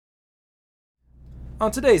On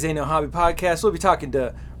today's Ain't No Hobby podcast, we'll be talking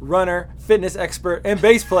to runner, fitness expert, and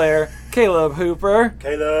bass player Caleb Hooper.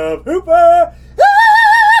 Caleb Hooper!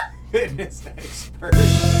 Fitness expert.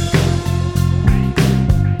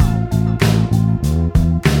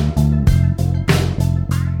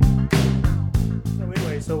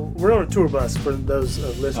 So we're on a tour bus for those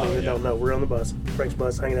listening that don't know. We're on the bus, Frank's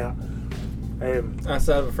bus, hanging out. And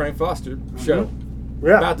Outside of a Frank Foster show.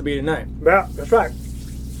 yeah, About to be tonight. yeah, that's right.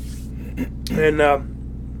 And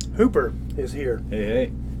Hooper is here,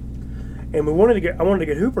 Hey. and I wanted to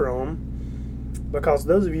get Hooper on because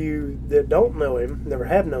those of you that don't know him, never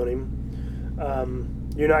have known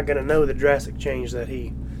him, you're not going to know the drastic change that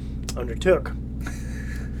he undertook.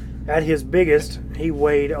 At his biggest, he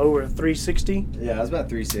weighed over 360. Yeah, I was about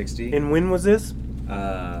 360. And when was this?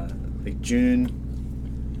 Like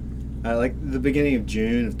June, like the beginning of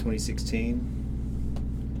June of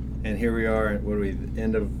 2016. And here we are, what are we, the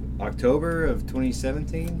end of October of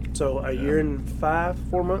 2017? So a year and 4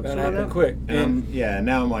 months. That something like happened quick. And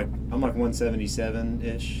now I'm like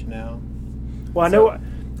 177-ish now. Well, I know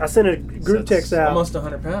I sent a group So text out. Almost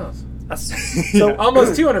 100 pounds. So,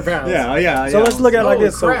 Almost 200 pounds. Yeah. so let's look at it like Holy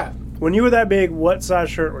this. So crap. when you were that big, what size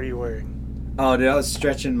shirt were you wearing? Oh, dude, I was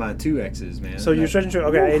stretching my 2Xs, man. So you're stretching shirt.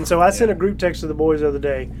 Okay, and so I sent Yeah. a group text to the boys the other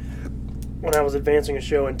day when I was advancing a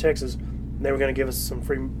show in Texas. And they were going to give us some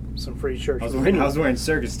free shirts. I was wearing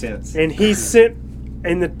circus tents. And he sent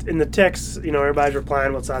in the text, everybody's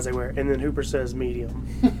replying what size they wear, and then Hooper says medium.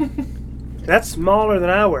 That's smaller than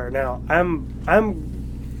I wear. Now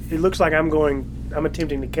it looks like I'm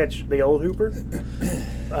attempting to catch the old Hooper.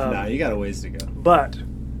 Nah, you got a ways to go. But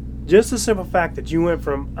just the simple fact that you went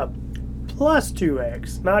from a plus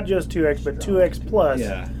 2X, not just 2X, but 2X plus,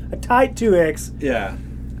 Yeah. a tight 2X, Yeah.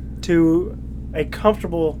 to a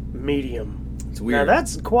comfortable medium. It's weird. Now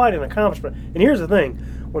that's quite an accomplishment. And here's the thing: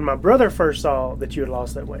 when my brother first saw that you had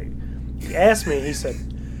lost that weight, he asked me. He said,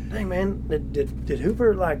 "Hey man, did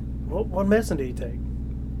Hooper what medicine did he take,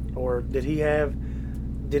 or did he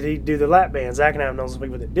do the lap band?" Zach and I have known some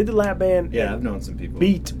people that did the lap band. Yeah, and I've known some people.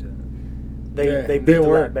 Beat. They beat didn't the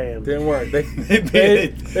work. lap band. Didn't work. They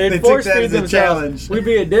took force that feed as a themselves. challenge. We'd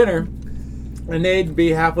be at dinner, and they'd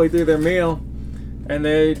be halfway through their meal, and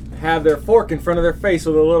they'd have their fork in front of their face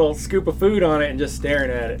with a little scoop of food on it and just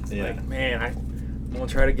staring at it. Yeah. Like, man, I'm going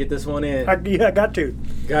to try to get this one in. I got to.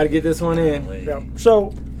 Got to get this one in. Yeah.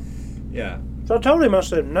 So Yeah. I told him, I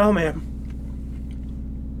said, "No, man.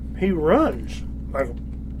 He runs. Like,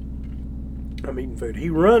 I'm eating food. He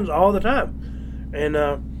runs all the time." And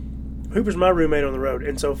Hooper's my roommate on the road.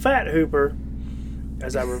 And so Fat Hooper,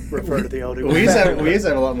 as I refer to the old Hooper. We used to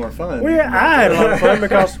have a lot more fun. I had a lot of fun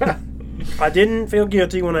because I didn't feel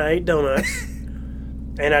guilty when I ate donuts.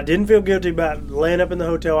 And I didn't feel guilty about laying up in the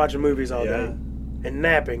hotel watching movies all day. And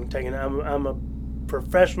napping. I'm a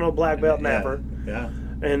professional black belt napper. Yeah.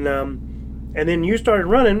 And then you started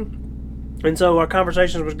running, and so our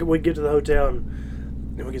conversations was we'd get to the hotel and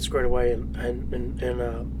we get squared away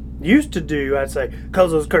and used to do, I'd say,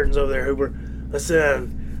 close those curtains over there, Hooper. Let's sit down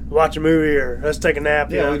and watch a movie or let's take a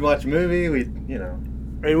nap. Yeah, we'd watch a movie.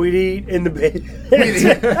 And we'd eat in the bed.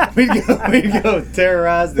 we'd go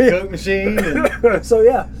terrorize the Coke machine. And, So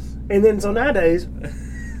yeah, and then so nowadays,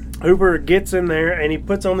 Hooper gets in there and he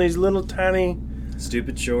puts on these little tiny,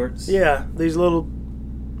 stupid shorts. these little,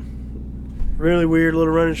 really weird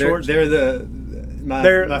little running shorts. They're my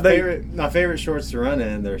They're- my favorite shorts to run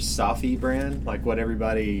in. They're Safi brand, like what every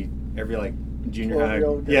junior high,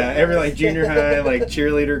 12-year-old girl. every junior high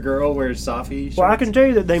cheerleader girl wears Safi shorts. Well, I can tell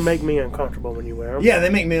you that they make me uncomfortable when you wear them. Yeah,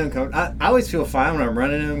 they make me uncomfortable. I always feel fine when I'm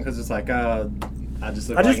running them because it's like I just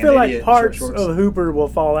look I just like feel an like idiot in parts short shorts. of Hooper will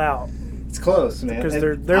fall out It's close, man. because And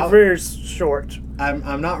they're very short.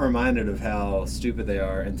 I'm not reminded of how stupid they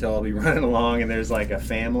are until I'll be running along and there's like a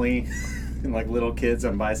family and like little kids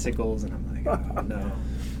on bicycles and I'm like, oh no.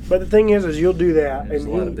 But the thing is you'll do that There's a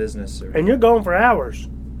and lot of business. and you're going for hours.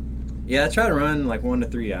 Yeah, I try to run like 1 to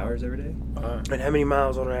 3 hours every day. And how many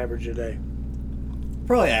miles on average a day?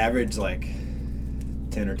 Probably average like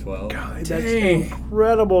 10 or 12. God, that's Dang.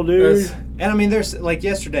 incredible, dude. And I mean, there's like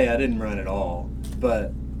yesterday I didn't run at all,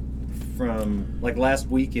 but from like last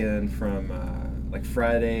weekend, from like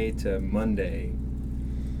Friday to Monday,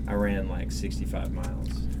 I ran like 65 miles.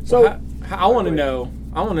 So I want to know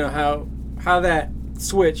how that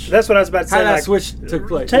switch. that's what I was about to say. how that like, switch took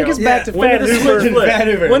place. Take us back to when Fat did the Hooper. switch flip? Fat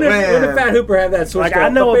Hooper. When did Man. Fat Hooper have that switch? Like go? I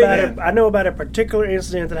know But about baby, it. I know about a particular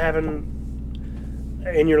incident that happened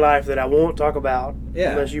in your life that I won't talk about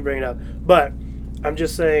unless you bring it up. But I'm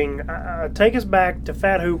just saying, take us back to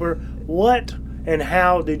Fat Hooper. What and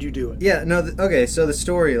how did you do it? Yeah, no, okay, so the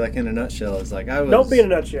story, like, in a nutshell, is like I was... Don't be in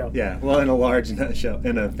a nutshell. Yeah, well, in a large nutshell,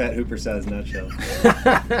 in a Fat Hooper-sized nutshell.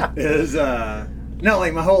 Is, no,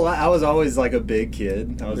 like, my whole life, I was always, like, a big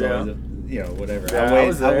kid. I was always, whatever.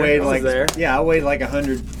 Yeah, I weighed, like,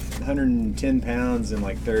 110 pounds in,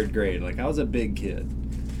 like, 3rd grade. Like, I was a big kid.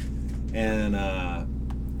 And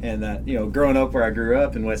that, growing up where I grew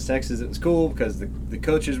up in West Texas, it was cool because the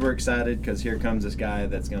coaches were excited because here comes this guy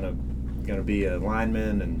that's gonna be a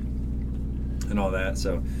lineman and all that.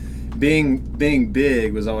 So being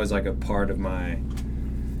big was always like a part of my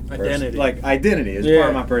identity. Identity is part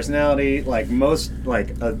of my personality. Like most, like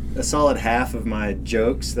a solid half of my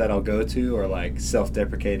jokes that I'll go to are like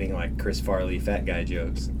self-deprecating, like Chris Farley fat guy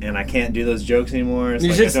jokes, and I can't do those jokes anymore.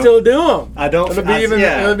 You should still do them. I don't. It'll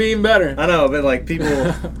be even better. I know, but like people,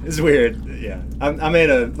 it's weird. Yeah, I made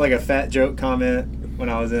a fat joke comment when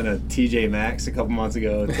I was in a TJ Maxx a couple months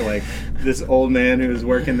ago to like this old man who was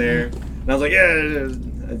working there, and I was like, yeah.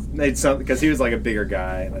 I made something because he was like a bigger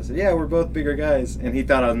guy, and I said, "Yeah, we're both bigger guys," and he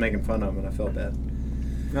thought I was making fun of him, and I felt bad.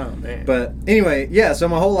 Oh man! But anyway, yeah. So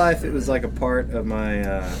my whole life it was like a part of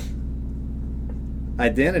my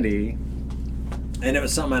identity, and it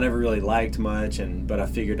was something I never really liked much, but I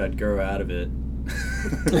figured I'd grow out of it. I'm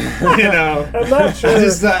not sure. I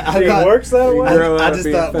thought it works that way.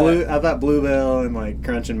 I thought Bluebell and like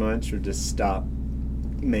Crunch and Munch would just stop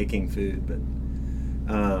making food, but.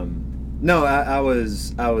 No, I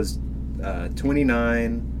was 29.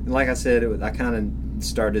 And like I said, I kind of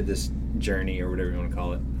started this journey or whatever you want to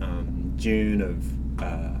call it, June of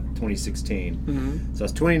 2016. Mm-hmm. So I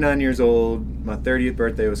was 29 years old. My 30th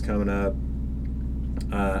birthday was coming up.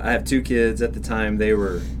 I have 2 kids at the time. They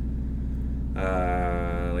were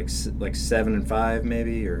like 7 and 5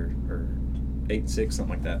 maybe, or 8 and 6,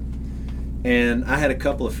 something like that. And I had a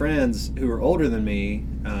couple of friends who were older than me,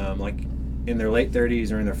 like in their late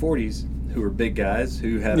 30s or in their 40s, who were big guys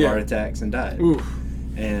who had heart attacks and died. Oof.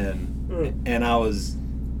 And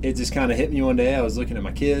it just kind of hit me one day. I was looking at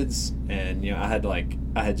my kids, and I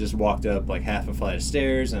had just walked up like half a flight of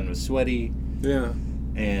stairs and was sweaty. Yeah.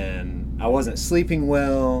 And I wasn't sleeping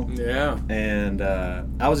well. Yeah. And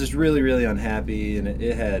I was just really, really unhappy, and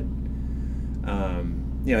it had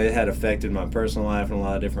it had affected my personal life in a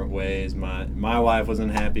lot of different ways. My wife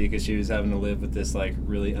wasn't happy because she was having to live with this like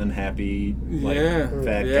really unhappy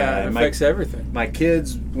fat guy. It affects everything. My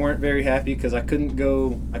kids weren't very happy because I couldn't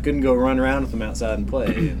go run around with them outside and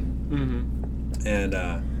play. And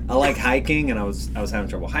I like hiking, and I was having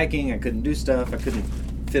trouble hiking. I couldn't do stuff. I couldn't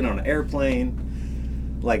fit on an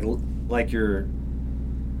airplane. Like your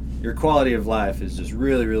quality of life is just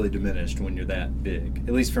really, really diminished when you're that big.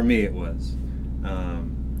 At least for me, it was.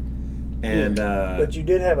 But you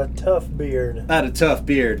did have a tough beard. I had a tough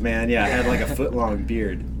beard, man. Yeah, I had like a foot-long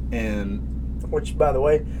beard, which, by the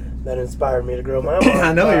way, that inspired me to grow my own.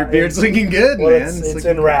 I know your beard's looking good, man. It's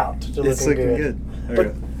en route to looking good.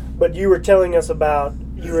 But you were telling us about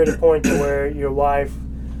you were at a point to where your wife.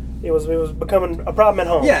 It was becoming a problem at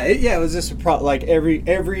home. Yeah, it was just a problem. Like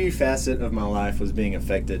every facet of my life was being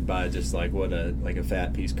affected by just like what a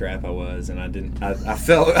fat piece of crap I was, and I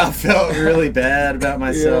felt really bad about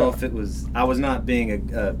myself. Yeah. I was not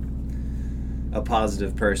being a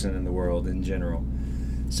positive person in the world in general.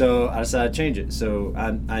 So I decided to change it. So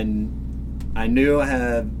I knew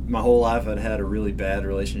my whole life I'd had a really bad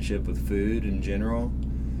relationship with food in general,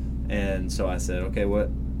 and so I said, okay,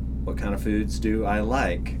 what kind of foods do I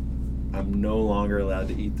like? I'm no longer allowed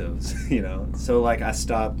to eat those, So like I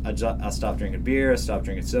stopped drinking beer, I stopped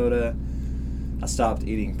drinking soda, I stopped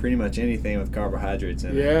eating pretty much anything with carbohydrates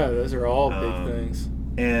in it. Yeah, those are all big things.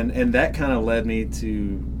 And that kind of led me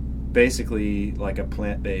to basically like a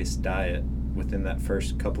plant-based diet within that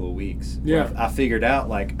first couple of weeks. Yeah. I figured out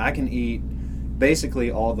like I can eat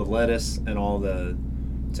basically all the lettuce and all the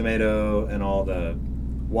tomato and all the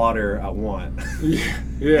water I want. Yeah.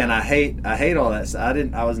 And I hate all that.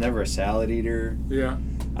 I was never a salad eater. Yeah.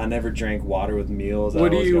 I never drank water with meals.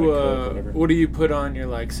 What do you put on your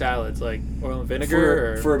like salads, like oil and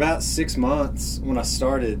vinegar? For about 6 months when I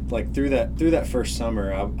started, like through that first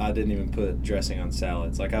summer, I didn't even put dressing on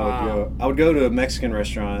salads. Like I would go to a Mexican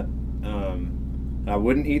restaurant. I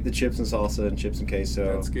wouldn't eat the chips and salsa and chips and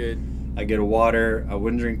queso. That's good. I'd get a water. I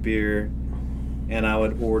wouldn't drink beer. And I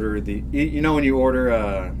would order when you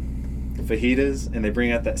order fajitas and they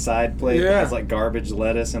bring out that side plate that has like garbage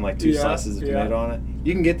lettuce and like 2 slices of tomato on it.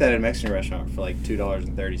 You can get that at a Mexican restaurant for like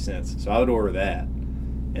 $2.30. So I would order that,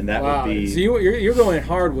 and that would be. So you're going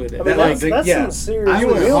hard with it. I mean, that's some serious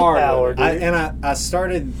willpower, dude. I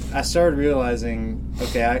started realizing,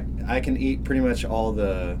 okay, I can eat pretty much all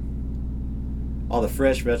the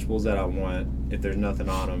fresh vegetables that I want, if there's nothing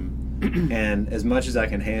on them. And as much as I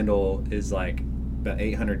can handle is like about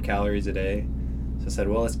 800 calories a day. So I said,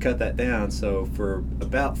 well, let's cut that down. So for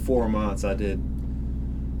about 4 months,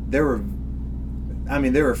 there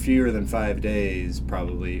were fewer than 5 days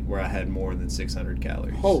probably where I had more than 600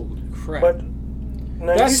 calories. Holy crap. But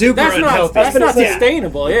no, That's super unhealthy. That's not Yeah.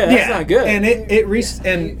 sustainable. Yeah, that's not good. And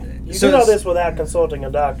you did all this without consulting a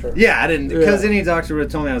doctor. Yeah, I didn't, because Yeah. any doctor would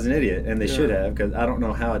have told me I was an idiot, and they should have, because I don't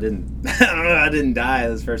know how I didn't die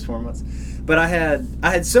those first 4 months. But I just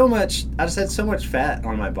had so much fat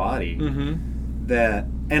on my body that,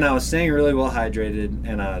 and I was staying really well hydrated,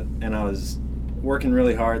 and I was working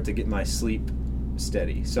really hard to get my sleep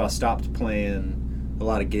steady. So I stopped playing a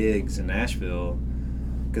lot of gigs in Nashville,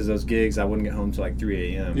 because those gigs I wouldn't get home till like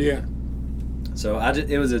 3 a.m. Yeah. So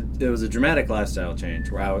it was a dramatic lifestyle change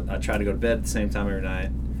where I tried to go to bed at the same time every night.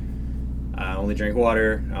 I only drank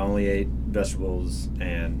water. I only ate vegetables,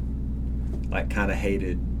 and like kind of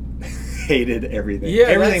hated everything. Yeah,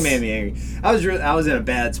 Everything made me angry. I was in a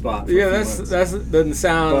bad spot. For a few months. That doesn't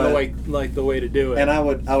sound But- like the way to do it. And I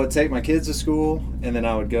would take my kids to school, and then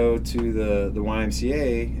I would go to the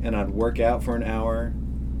YMCA, and I'd work out for an hour,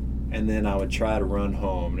 and then I would try to run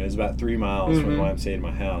home. And it was about 3 miles from the YMCA to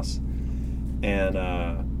my house. And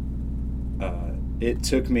it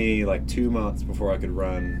took me like 2 months before I could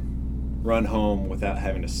run home without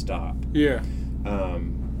having to stop. Yeah.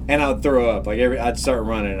 And I would throw up. I'd start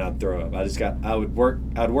running and I'd throw up.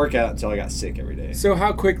 I'd work out until I got sick every day. So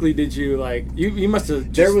how quickly did you you must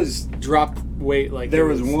have just dropped weight like There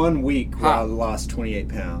was 1 week where I lost 28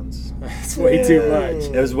 pounds. That's way too much.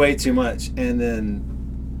 It was way too much. And then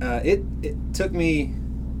it took me,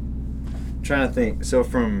 I'm trying to think. So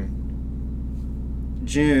from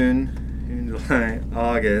June, July,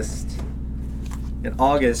 August. In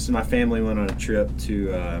August, my family went on a trip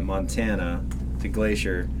to Montana, to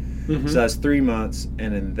Glacier. So that was 3 months,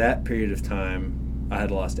 and in that period of time, I had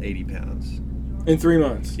lost 80 pounds. In 3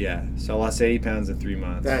 months. Yeah, so I lost 80 pounds in 3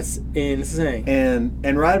 months. That's insane.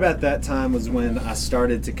 And right about that time was when I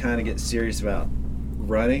started to kind of get serious about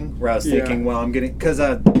running, where I was thinking, well, because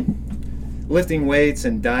lifting weights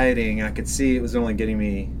and dieting, I could see it was only getting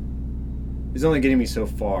me so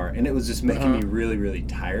far, and it was just making me really, really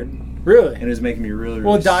tired. Really? And it was making me really, really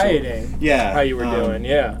Well, sore. dieting. Yeah. How you were doing,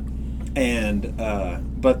 yeah. And I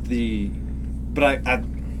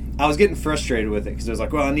was getting frustrated with it because I was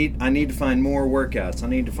like, well, I need to find more workouts. I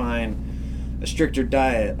need to find a stricter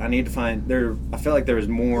diet. I felt like there was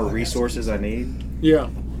more resources I need. Yeah.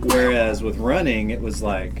 Whereas with running, it was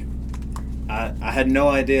like I had no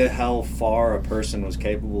idea how far a person was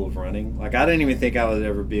capable of running. Like, I didn't even think I would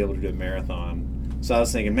ever be able to do a marathon. So I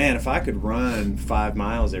was thinking, man, if I could run 5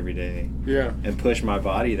 miles every day and push my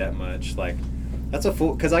body that much, like, that's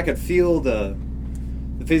because I could feel the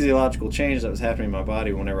physiological change that was happening in my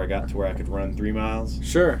body whenever I got to where I could run 3 miles.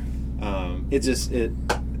 Sure.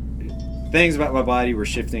 Things about my body were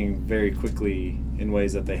shifting very quickly in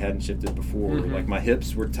ways that they hadn't shifted before. Like, my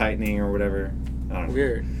hips were tightening or whatever. I don't know.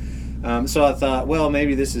 Weird. So I thought, well,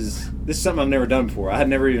 maybe this is something I've never done before. I had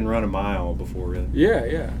never even run a mile before, really. Yeah,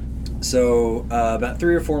 yeah. So about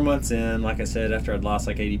 3 or 4 months in, like I said, after I'd lost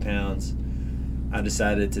like 80 pounds, I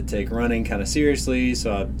decided to take running kind of seriously.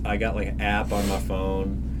 So I got like an app on my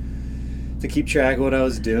phone to keep track of what I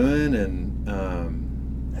was doing. And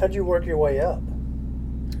how'd you work your way up?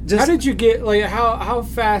 How did you get, how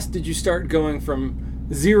fast did you start going from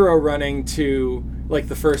zero running to like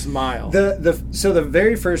the first mile? So the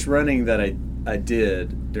very first running that I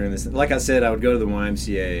did during this, like I said, I would go to the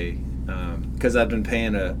YMCA because I've been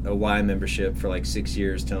paying a Y membership for like 6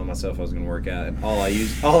 years, telling myself I was going to work out, and all I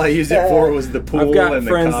used it for was the pool I've got and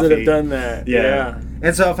the friends coffee. that have done that. Yeah.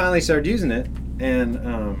 And so I finally started using it,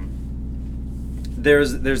 and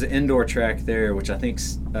there's an indoor track there, which I think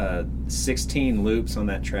 16 loops on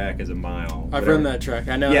that track is a mile. I've run that track.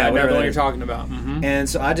 I know. Yeah, I know whatever the one that you're is. talking about. Mm-hmm. And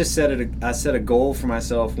so I just set a goal for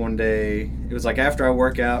myself one day. It was like, after I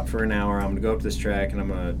work out for an hour, I'm gonna go up this track and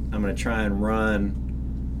I'm gonna try and run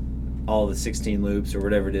all the 16 loops or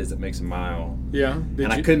whatever it is that makes a mile. Yeah.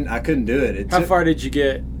 I couldn't do it. How far did you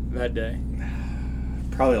get that day?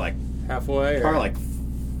 Probably like Halfway? Probably like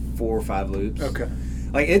 4 or 5 loops. Okay.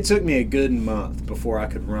 Like, it took me a good month before I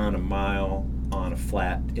could run a mile on a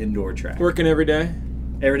flat indoor track. Working every day?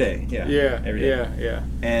 Every day, yeah. Yeah. Every day. Yeah.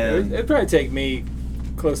 And It'd probably take me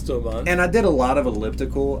close to a month. And I did a lot of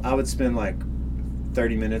elliptical. I would spend like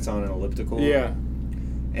 30 minutes on an elliptical. Yeah.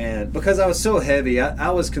 And because I was so heavy, I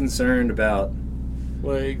was concerned about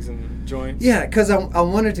legs and joints. Yeah, because I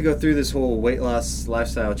wanted to go through this whole weight loss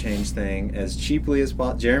lifestyle change thing as cheaply as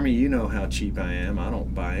possible. Jeremy, you know how cheap I am. I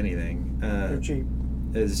don't buy anything. You're cheap.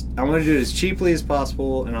 I wanted to do it as cheaply as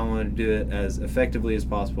possible, and I wanted to do it as effectively as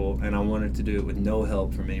possible, and I wanted to do it with no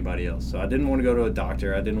help from anybody else. So I didn't want to go to a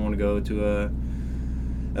doctor. I didn't want to go to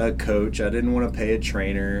a coach. I didn't want to pay a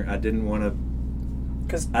trainer. I didn't want to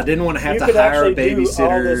have to hire a babysitter. Do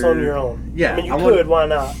all this on your own. Yeah, I mean, you could. Why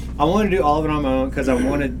not? I wanted to do all of it on my own because I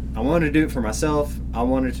wanted to do it for myself. I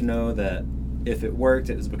wanted to know that if it worked,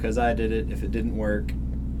 it was because I did it. If it didn't work,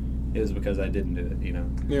 it was because I didn't do it.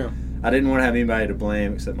 Yeah. I didn't want to have anybody to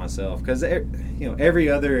blame except myself, because every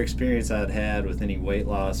other experience I'd had with any weight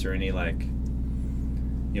loss or any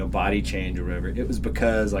body change or whatever, it was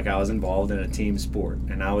because I was involved in a team sport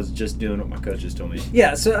and I was just doing what my coaches told me.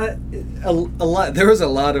 Yeah, so there was a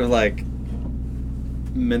lot of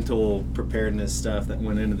mental preparedness stuff that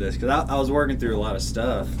went into this, because I was working through a lot of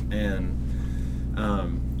stuff, and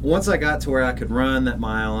once I got to where I could run that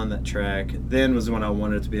mile on that track, then was when I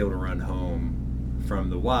wanted to be able to run home from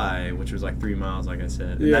the Y, which was 3 miles, like I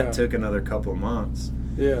said. And that took another couple of months.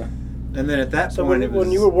 Yeah. And then at that point, so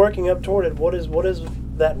when you were working up toward it, what does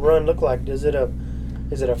that run look like? Is it a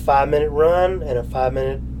 5-minute run and a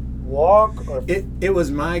 5-minute walk? Or it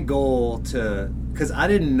was my goal to, because I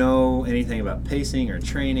didn't know anything about pacing or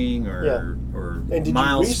training or and did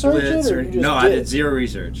mile you research splits. It, or you just I did zero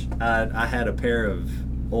research. I had a pair of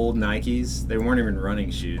old Nikes. They weren't even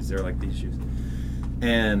running shoes. They were like these shoes.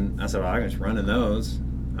 And I said, well, I can just run in those.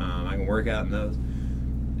 I can work out in those.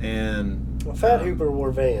 And Fat Hooper wore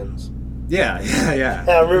Vans. Yeah.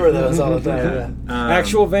 I remember those all the time. Yeah.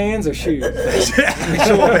 Actual Vans or shoes?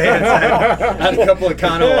 Actual Vans. I had a couple of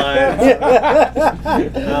Kano lines.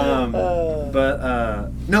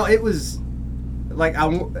 No, it was I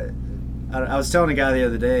was telling a guy the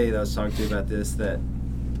other day that I was talking to about this, that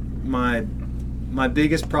my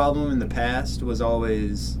biggest problem in the past was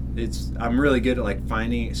always, I'm really good at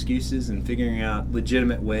finding excuses and figuring out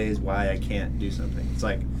legitimate ways why I can't do something. It's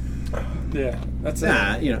that's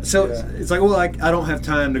it. So it's well, I don't have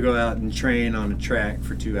time to go out and train on a track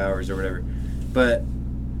for 2 hours or whatever. But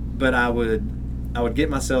I would get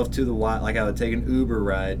myself to the Y, I would take an Uber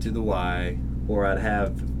ride to the Y, or I'd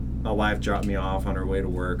have my wife drop me off on her way to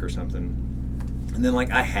work or something. And then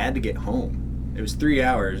I had to get home. It was 3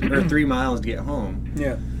 hours or 3 miles to get home.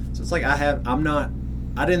 Yeah. So it's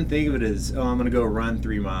I didn't think of it as, I'm going to go run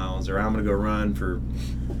 3 miles, or I'm going to go run for,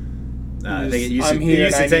 I think it used to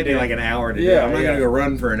take me an hour to do. I'm not going to go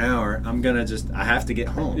run for an hour. I'm going to I have to get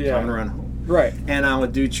home. Yeah. So I'm going to run home. Right. And I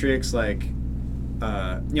would do tricks after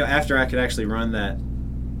I could actually run that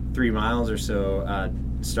 3 miles or so, I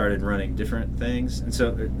started running different things, and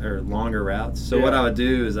or longer routes. So what I would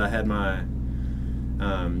do is I had my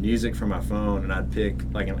music from my phone, and I'd pick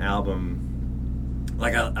an album.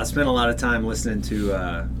 I spent a lot of time listening to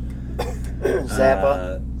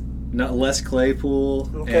Zappa, Les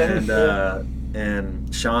Claypool,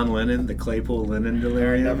 and Sean Lennon, the Claypool Lennon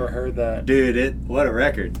Delirium. I never heard that, dude. What a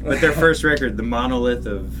record! But their first record, the Monolith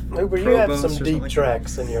of Hooper, you have some deep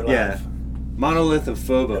tracks in your life. Yeah, Monolith of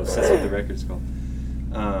Phobos. That's what the record's called.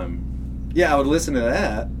 I would listen to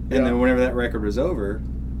that, and then whenever that record was over,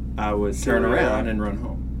 I would turn around and run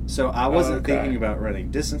home. So I wasn't thinking about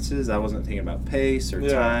running distances. I wasn't thinking about pace or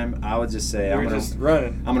time. I would just say, I'm going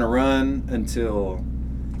to run until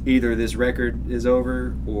either this record is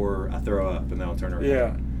over or I throw up, and then I'll turn around.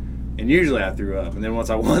 Yeah. And usually I threw up. And then once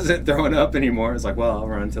I wasn't throwing up anymore, it's I'll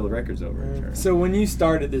run until the record's over. So when you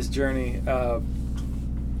started this journey,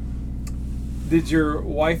 did your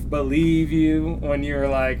wife believe you when you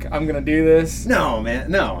were I'm going to do this? No,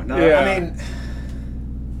 man. No. Yeah. I mean,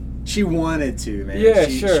 she wanted to, man. Yeah,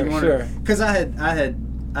 she sure. Because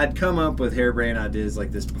I'd come up with harebrained ideas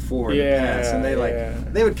like this before in the past, and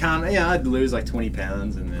they would I'd lose 20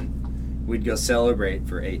 pounds, and then we'd go celebrate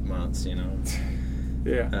for 8 months,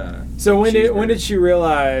 Yeah. So when did she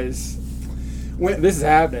realize this is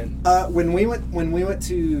happening? When we went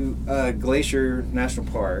to Glacier National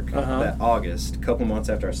Park that August, a couple months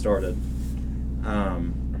after I started,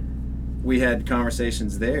 we had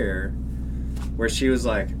conversations there where she was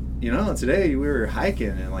like, today we were hiking,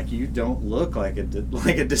 and you don't look like a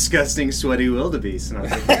disgusting sweaty wildebeest. And I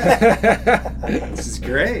was this is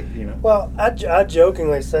great, Well, I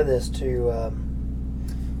jokingly said this to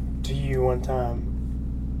you one time,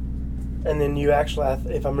 and then you actually,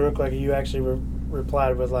 if I remember correctly, you actually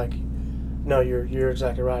replied with no, you're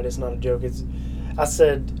exactly right. It's not a joke. I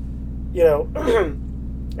said,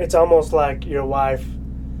 it's almost like your wife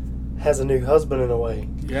has a new husband in a way.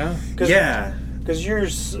 Yeah.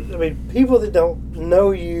 Because people that don't know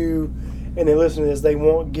you and they listen to this, they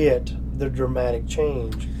won't get the dramatic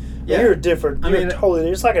change. Yeah. You're different. You're totally,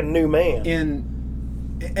 it's like a new man.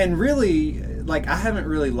 And really, I haven't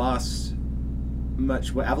really lost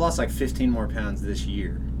much weight. I've lost like 15 more pounds this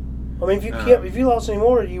year. I mean, if you lost any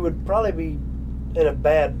more, you would probably be in a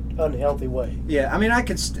bad, unhealthy way. Yeah, I mean, I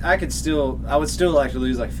would still like to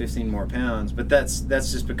lose like 15 more pounds, but that's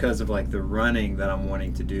just because of like the running that I'm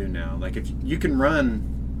wanting to do now. Like if you can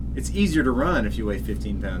run, it's easier to run if you weigh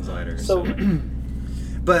 15 pounds lighter. So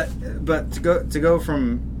but to go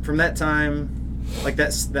from that time, like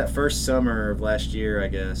that first summer of last year, I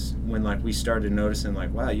guess, when like we started noticing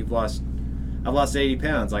like, wow, I've lost 80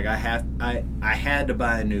 pounds. Like I had to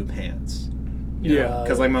buy new pants. Yeah.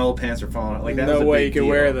 Because like my old pants are falling out. Like that was No a way big you could deal.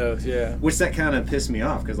 wear those. Yeah. Which that kind of pissed me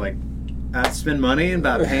off because like I'd spend money and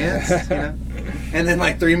buy pants, you know, and then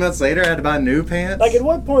like 3 months later I had to buy new pants. like, at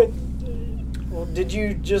what point did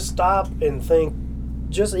you just stop and think,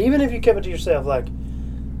 just even if you kept it to yourself, like,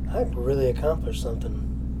 I really accomplished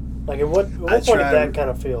something? Like, at what point did that kind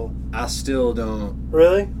of feel? I still don't.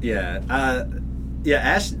 Really? Yeah.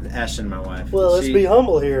 Ashton, my wife. Well, let's be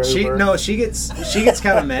humble here. Uber. She gets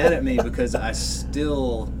kind of mad at me because I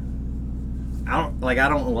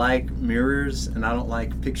don't like mirrors and I don't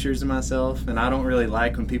like pictures of myself and I don't really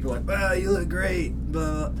like when people are like, wow, you look great,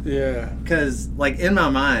 but Yeah. because like in my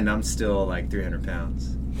mind I'm still like 300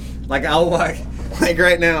 pounds. Like I'll walk, like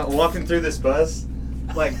right now walking through this bus,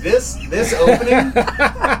 like this opening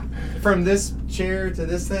from this chair to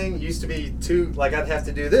this thing used to be like I'd have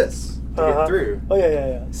to do this to get through. Oh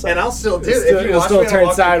yeah. So, And I'll still do It'll it. still- If you it'll watch still me and I turn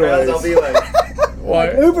walk through crowds, sideways. I'll be like,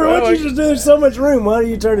 Why? Uber, why what you just do? There's so much room. Why do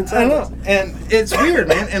you turn it I don't sideways? know. And it's weird,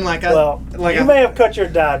 man. And like You may have cut your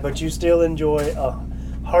diet, but you still enjoy a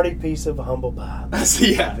hearty piece of humble pie.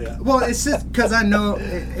 yeah. Well, it's just because I know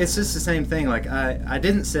it's just the same thing. Like I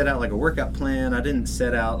didn't set out like a workout plan. I didn't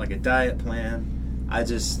set out like a diet plan. I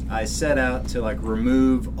set out to like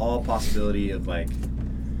remove all possibility of like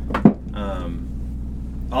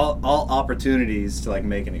all opportunities to like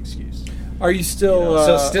make an excuse. Are you still? You know?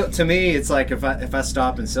 So still, to me, it's like if I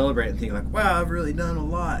stop and celebrate and think like, wow, I've really done a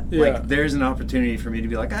lot. Yeah. Like there's an opportunity for me to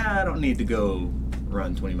be like, I don't need to go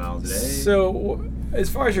run 20 miles a day. So, as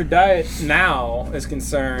far as your diet now is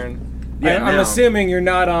concerned, Yeah, I'm now. assuming you're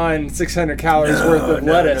not on 600 calories worth of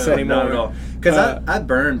lettuce anymore. Not at all. Because I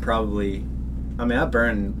burn probably, I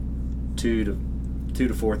burn 2,000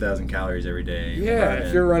 to 4,000 calories every day. Yeah, running.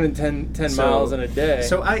 if you're running 10 miles in a day.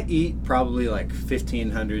 So I eat probably like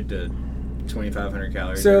 1,500 to 2,500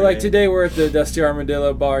 calories. So every like day. today we're at the Dusty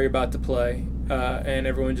Armadillo bar you're about to play, and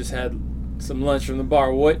everyone just had some lunch from the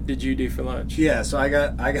bar. What did you do for lunch? Yeah, so I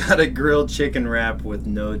got a grilled chicken wrap with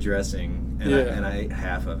no dressing, and, Yeah. I ate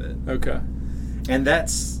half of it. Okay. And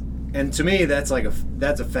to me that's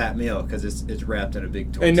a fat meal because it's wrapped in a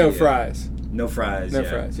big tortilla. And no fries. No fries. No yeah.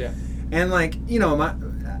 fries, yeah. And like, you know,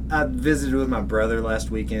 I visited with my brother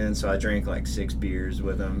last weekend, so I drank like 6 beers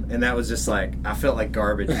with him, and that was just like I felt like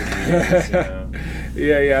garbage with beers, you know.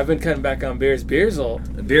 Yeah, I've been cutting back on beers. Beers will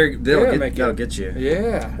They'll get you.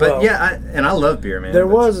 Yeah. But Well, yeah, I love beer, man. There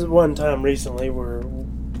but- was one time recently where,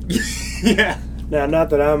 yeah. now not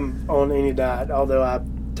that I'm on any diet, although I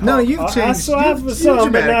talk, No, you've changed. I still have you've some,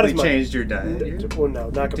 but not as dramatically much. changed your diet. You're Well, no,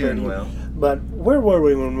 not compared to doing you. well. But where were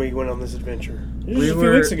we when we went on this adventure? It was just a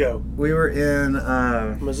few weeks ago. We were in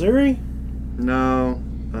Missouri? no,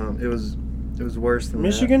 it was worse than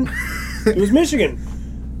Michigan? that. It was Michigan.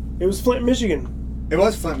 It was Flint, Michigan. It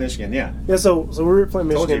was Flint, Michigan. Yeah. Yeah, so we were at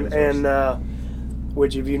Flint, Told you Michigan, it was and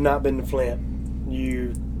which if you've not been to Flint,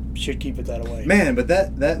 you should keep it that way. Man, but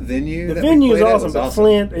that venue. The that we venue is played at awesome, was but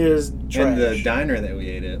Flint is trash. And the diner that we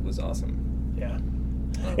ate at was awesome. Yeah.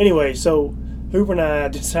 Anyway, so Hooper and I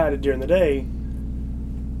decided during the day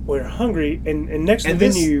we're hungry, and next to the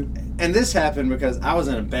venue. And this happened because I was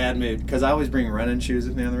in a bad mood because I always bring running shoes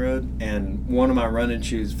with me on the road, and one of my running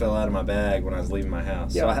shoes fell out of my bag when I was leaving my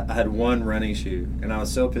house. So Yeah. I had one running shoe, and I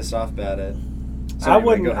was so pissed off about it. So I anyway, go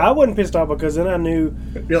wasn't. ahead. I wasn't pissed off because then I knew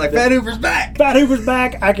You're like, Fat Hooper's back! Fat Hooper's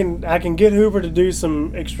back. I can get Hooper to do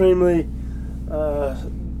some extremely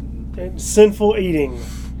sinful eating.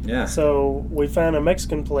 Yeah. So we found a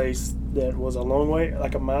Mexican place that was a long way,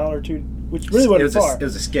 like a mile or two, which really wasn't far. It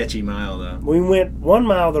was a sketchy mile, though. We went 1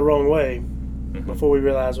 mile the wrong way Mm-hmm. before we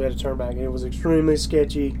realized we had to turn back. And it was extremely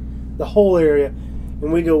sketchy, the whole area.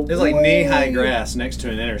 And we go. It was like way- knee-high grass next to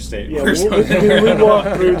an interstate. Yeah, or we something.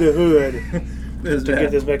 walked through the hood It was to bad.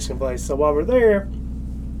 get this Mexican place. So while we're there,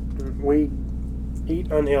 we eat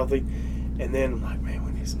unhealthy, and then I'm like, man,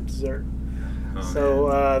 we need some dessert. Oh,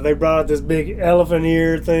 So they brought out this big elephant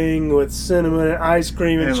ear thing with cinnamon and ice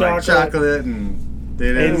cream and, and chocolate. like chocolate and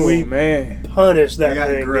dude, it And was- we- Oh, man. Punished I that got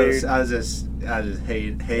thing, gross. dude. I just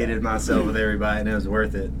hated myself with everybody, and it was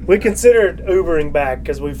worth it. We considered Ubering back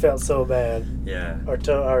because we felt so bad. Yeah.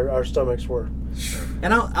 Our stomachs were.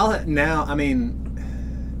 And I'll now. I mean,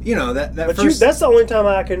 you know that But first. that's the only time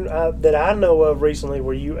that I know of recently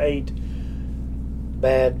where you ate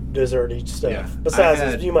bad desserty stuff. Yeah.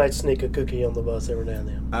 Besides, you might sneak a cookie on the bus every now and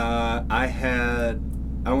then.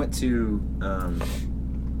 I went to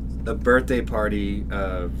a birthday party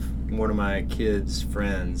of one of my kids'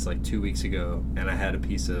 friends like 2 weeks ago, and I had a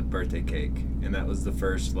piece of birthday cake, and that was the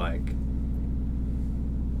first like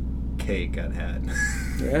cake I'd had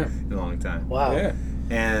Yeah. in a long time. Wow. Yeah.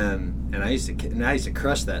 And I used to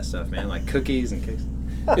crush that stuff, man, like cookies and cakes.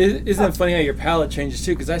 Isn't it funny how your palate changes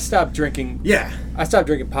too? Because I stopped drinking Yeah,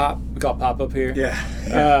 pop. We call it pop up here.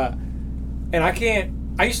 yeah. And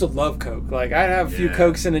I used to love Coke. Like I'd have a few Yeah.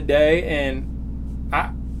 Cokes in a day, and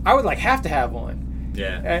I would like have to have one.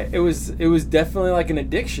 Yeah. It was definitely like an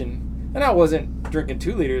addiction, and I wasn't drinking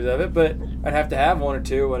 2 liters of it, but I'd have to have 1 or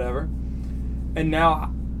 2 or whatever. And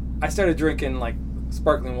now I started drinking like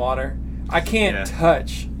sparkling water. I can't Yeah.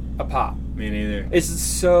 touch a pop. Me neither. It's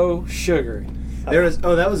so sugary. There was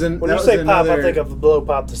that was an When that you was say pop, another, I think of blow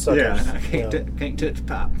pop the suckers. yeah. I you know. can't touch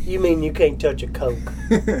pop. You mean you can't touch a Coke?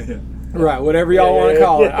 Right, whatever y'all want to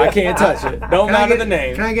call it. I can't touch it. Don't matter the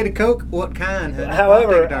name. Can I get a Coke? What kind? honey?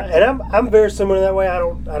 However, I'll take and I'm very similar that way. I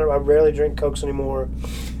rarely drink Cokes anymore.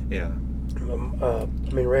 yeah. I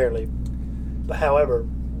mean, rarely. But however,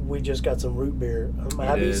 we just got some root beer.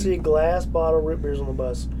 IBC glass bottle root beers on the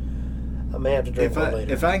bus. I may have to drink one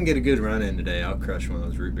later. If I can get a good run in today, I'll crush one of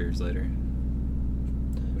those root beers later.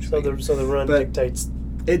 So the run But- dictates.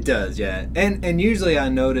 It does, yeah. And usually I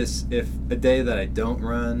notice if a day that I don't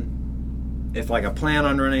run, if like I plan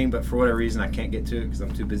on running, but for whatever reason I can't get to it because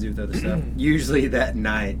I'm too busy with other stuff. Usually that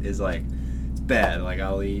night is like it's bad. Like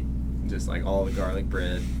I'll eat just like all the garlic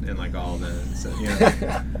bread and like all the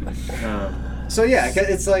so yeah,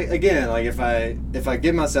 it's like again like if I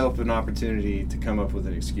give myself an opportunity to come up with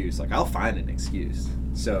an excuse, like I'll find an excuse.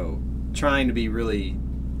 So trying to be really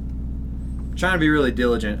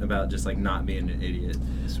diligent about just like not being an idiot.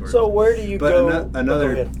 So where do you go? But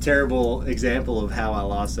another go ahead. terrible example of how I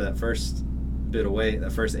lost that first bit of weight,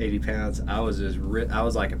 that first 80 pounds. I was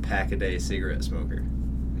like a pack a day cigarette smoker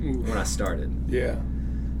when I started. Yeah.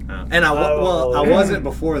 And I wasn't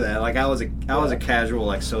before that. Like I was a casual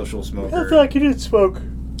like social smoker. I feel like you didn't smoke.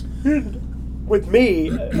 With me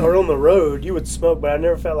or on the road, you would smoke, but I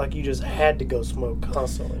never felt like you just had to go smoke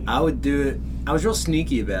constantly. I would do it. I was real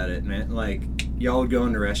sneaky about it, man. Like y'all would go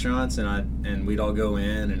into restaurants and we'd all go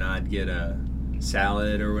in and I'd get a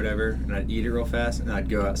salad or whatever and I'd eat it real fast and I'd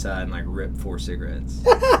go outside and like rip 4 cigarettes.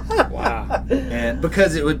 Wow. And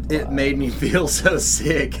because it made me feel so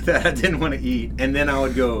sick that I didn't want to eat, and then I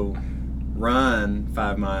would go run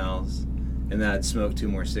 5 miles and then I'd smoke 2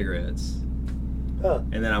 more cigarettes. Huh.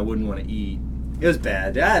 And then I wouldn't want to eat. It was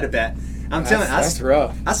bad. I had a bad. That's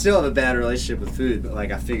rough. I still have a bad relationship with food, but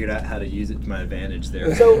like I figured out how to use it to my advantage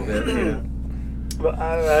there. So- a little bit, you know? But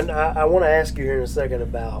I want to ask you here in a second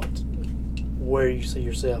about where you see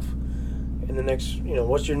yourself in the next,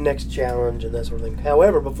 what's your next challenge and that sort of thing.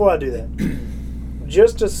 However, before I do that,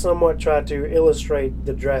 just to somewhat try to illustrate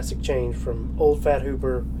the drastic change from old fat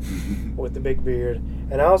Hooper with the big beard,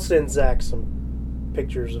 and I'll send Zach some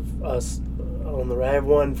pictures of us on the. I have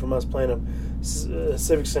one from us playing a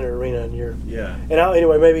Civic Center arena in your. Yeah. And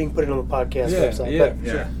anyway, maybe you can put it on the podcast website. Yeah, But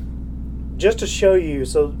Yeah. just to show you,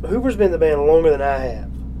 so Hooper's been in the band longer than I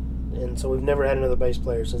have, and so we've never had another bass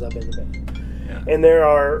player since I've been in the band. Yeah. And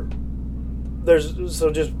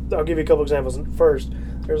I'll give you a couple examples. First,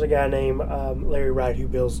 there's a guy named Larry Wright who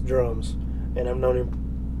builds drums, and I've known him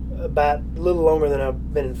about a little longer than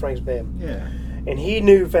I've been in Frank's band. Yeah. And he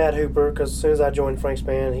knew Fat Hooper because as soon as I joined Frank's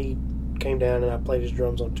band, he came down and I played his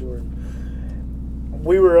drums on tour.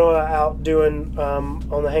 We were out doing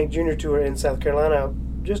on the Hank Jr. tour in South Carolina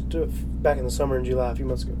back in the summer in July a few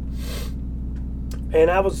months ago. And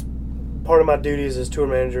I was part of my duties as tour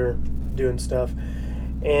manager doing stuff.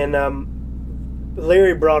 And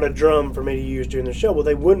Larry brought a drum for me to use during the show. Well,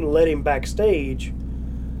 they wouldn't let him backstage,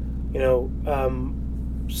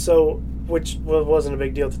 which wasn't a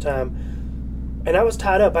big deal at the time. And I was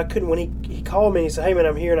tied up. I couldn't, when he called me and he said, "Hey man,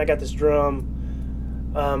 I'm here and I got this drum."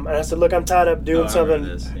 And I said, "Look, I'm tied up doing something.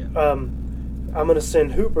 I'm going to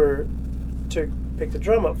send Hooper to pick the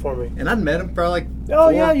drum up for me." And I'd met him probably like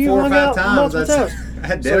You 4 or hung 5 out times. multiple times. I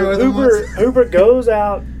had dinner with him Hooper, once. Hooper goes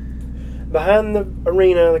out behind the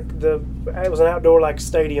arena. It was an outdoor like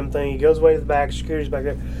stadium thing. He goes way to the back. Security's back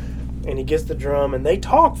there, and he gets the drum, and they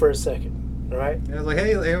talk for a second. Right? I was like,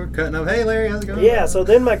 hey, we're cutting up. Hey, Larry, how's it going? Yeah. So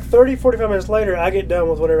then, like 30, 45 minutes later, I get done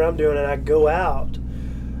with whatever I'm doing, and I go out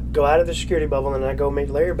of the security bubble, and I go meet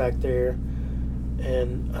Larry back there.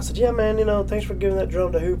 And I said, "Yeah, man, thanks for giving that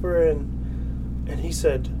drum to Hooper." And he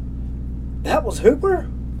said, "That was Hooper?"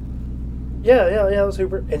 Yeah, it was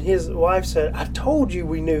Hooper. And his wife said, "I told you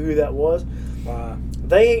we knew who that was."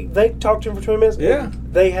 They talked to him for 20 minutes. Yeah.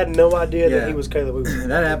 And they had no idea Yeah. that he was Caleb Hooper.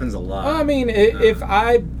 That happens a lot. I mean, if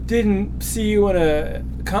I didn't see you in a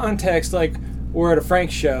context like we're at a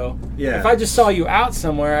Frank show, Yeah. if I just saw you out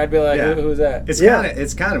somewhere, I'd be like, Yeah. who's that?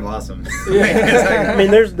 It's kind of awesome. Yeah. I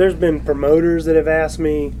mean, there's been promoters that have asked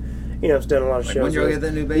me, it's done a lot of Like, shows. when you get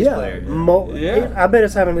that new bass player? Yeah. I bet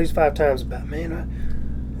it's happened at least 5 times. But man,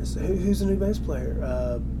 who's the new bass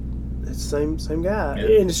player? It's the same guy,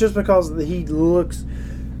 Yeah. and it's just because he looks.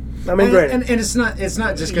 I mean, granted, and it's not just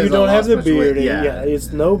because you don't have the much weight. beard. Yeah,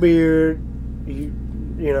 it's no beard. You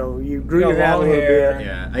grew You got your hair a long little hair. bit.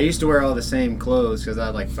 Yeah, I used to wear all the same clothes because I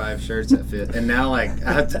had like 5 shirts that fit, and now like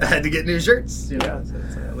I had to get new shirts. You know, Yeah. so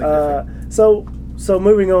it's, I look different. So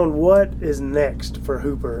moving on, what is next for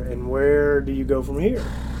Hooper, and where do you go from here?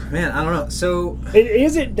 Man, I don't know. So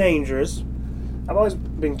Is it dangerous? I've always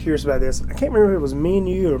been curious about this. I can't remember if it was me and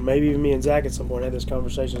you, or maybe even me and Zach at some point had this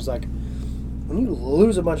conversation. It's like, when you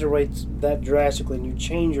lose a bunch of weight that drastically and you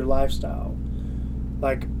change your lifestyle,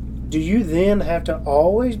 like, do you then have to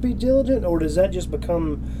always be diligent, or does that just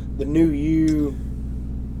become the new you?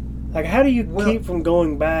 Like, how do you keep from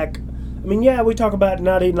going back? I mean, yeah, we talk about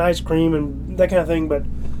not eating ice cream and that kind of thing, but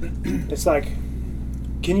it's like,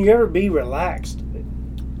 can you ever be relaxed?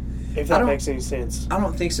 If that makes any sense. I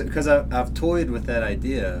don't think so, because I've toyed with that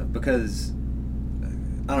idea, because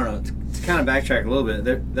I don't know, to kind of backtrack a little bit,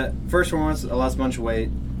 that first one was I lost a bunch of weight.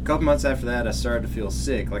 A couple months after that, I started to feel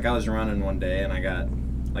sick. Like, I was running one day and I got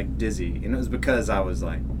like dizzy, and it was because I was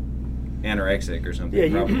like anorexic or something. Yeah,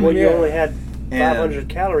 you only had 500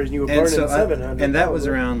 calories and you were burning 700. And that was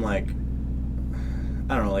around like,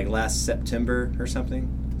 I don't know, like last September or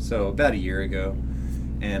something. So about a year ago,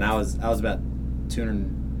 and I was about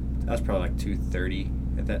 200. I was probably like 230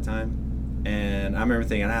 at that time, and I remember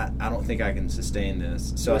thinking, I don't think I can sustain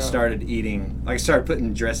this. So I started eating, like, I started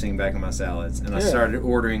putting dressing back in my salads, and I started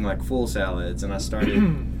ordering like full salads, and I started,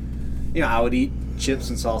 I would eat chips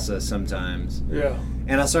and salsa sometimes. Yeah.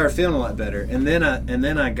 And I started feeling a lot better, and then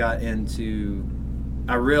I got into,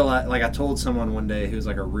 I realized, like, I told someone one day who's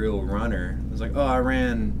like a real runner, I was like, oh, I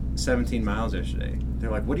ran 17 miles yesterday.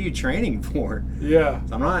 They're like, what are you training for? Yeah.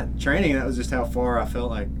 I'm not training. That was just how far I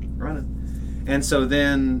felt like running. And so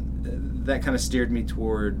then that kind of steered me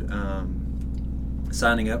toward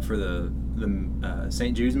signing up for the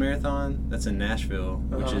St. Jude's Marathon. That's in Nashville,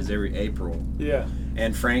 which is every April. Yeah.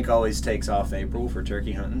 And Frank always takes off April for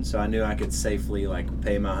turkey hunting, so I knew I could safely like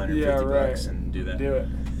pay my $150 and do that. Do it.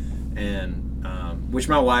 And which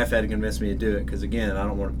my wife had to convince me to do it, because again, I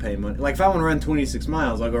don't want to pay money. Like, if I want to run 26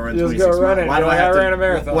 miles, I'll go run 26 miles. Why do I have ran a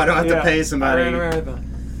marathon. Why do I have to pay somebody? I ran a marathon.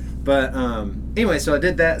 But anyway, so I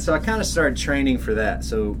did that. So I kind of started training for that.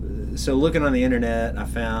 So looking on the internet, I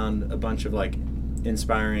found a bunch of like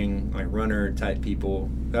inspiring like runner type people.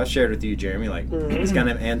 I shared with you, Jeremy, like this guy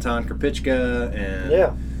named Anton Krpichka, and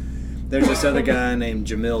there's this other guy named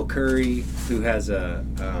Jamil Curry who has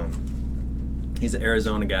he's an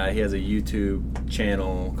Arizona guy. He has a YouTube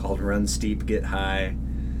channel called Run Steep, Get High,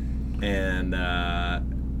 and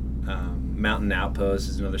Mountain Outpost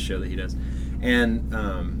is another show that he does. And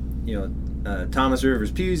Thomas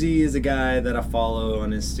Rivers Pusey is a guy that I follow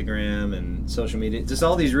on Instagram and social media. Just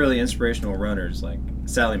all these really inspirational runners, like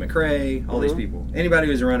Sally McRae, all these people. Anybody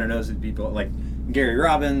who's a runner knows these people, like Gary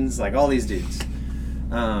Robbins, like all these dudes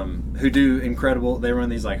who do incredible. They run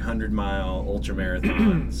these like 100-mile ultra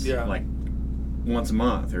marathons, like once a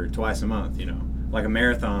month or twice a month. Like a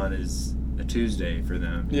marathon is a Tuesday for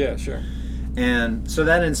them. Yeah, sure. And so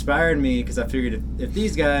that inspired me, because I figured if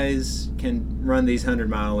these guys can run these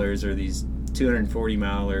 100-milers or these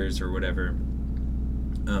 240-milers or whatever,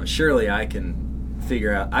 surely I can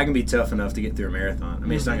figure out, I can be tough enough to get through a marathon. I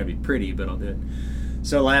mean, it's not going to be pretty, but I'll do it.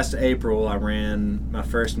 So last April, I ran my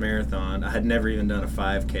first marathon. I had never even done a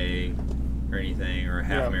 5K or anything, or a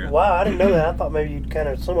half marathon. Wow, I didn't know that. I thought maybe you'd kind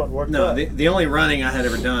of somewhat worked up. No, the only running I had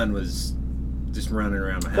ever done was just running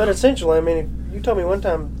around my house. But essentially, I mean, you told me one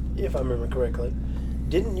time, if I remember correctly,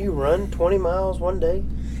 didn't you run 20 miles one day?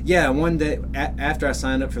 Yeah, one day after I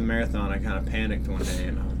signed up for the marathon, I kind of panicked one day,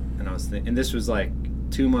 and I was thinking, and this was like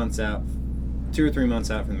 2 or 3 months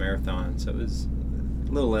out from the marathon, so it was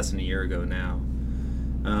a little less than a year ago now.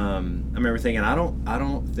 I remember thinking, I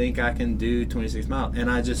don't think I can do 26 miles,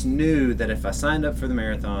 and I just knew that if I signed up for the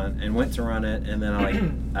marathon and went to run it, and then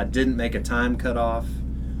I didn't make a time cutoff,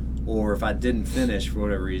 or if I didn't finish for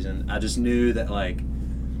whatever reason, I just knew that like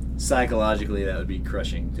psychologically that would be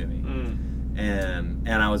crushing to me. And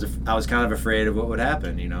I was kind of afraid of what would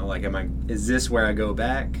happen, like, is this where I go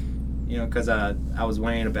back? Because I was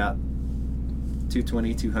weighing about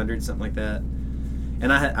 220, 200, something like that.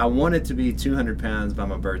 And I wanted to be 200 pounds by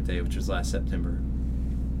my birthday, which was last September.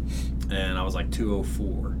 And I was like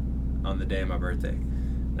 204 on the day of my birthday.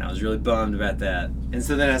 And I was really bummed about that. And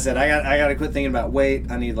so then I said, I got to quit thinking about weight.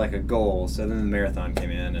 I need like a goal. So then the marathon came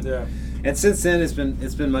in. And since then it's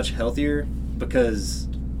been much healthier because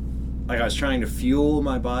like I was trying to fuel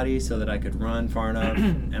my body so that I could run far enough.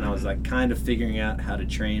 And I was like kind of figuring out how to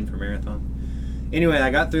train for marathon. Anyway, I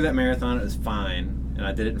got through that marathon. It was fine. And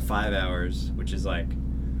I did it in 5 hours, which is like,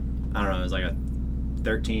 I don't know, it was like a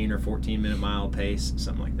 13 or 14 minute mile pace,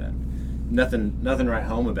 something like that. Nothing to write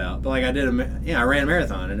home about. But like I ran a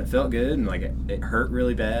marathon and it felt good and like it hurt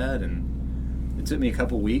really bad and it took me a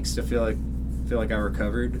couple weeks to feel like I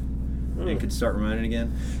recovered and could start running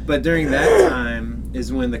again. But during that time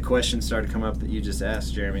is when the question started to come up that you just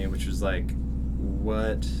asked, Jeremy, which was like,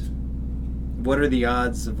 what are the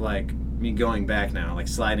odds of like me going back now, like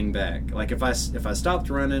sliding back? Like if I stopped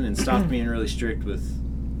running and stopped being really strict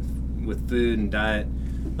with food and diet,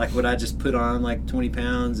 like would I just put on like 20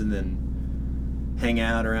 pounds and then hang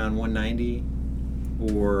out around 190,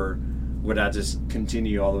 or would I just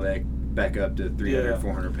continue all the way back up to 300,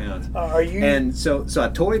 400 pounds? And so I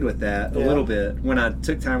toyed with that a little bit when I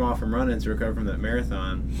took time off from running to recover from that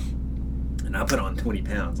marathon, and I put on 20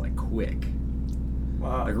 pounds like quick.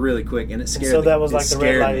 Wow. Like really quick, and it scared me. So that was like the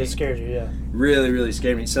red light that scared you, yeah. Really, really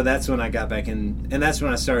scared me. So that's when I got back in, and that's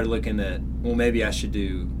when I started looking at, well, maybe I should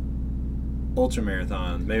do ultra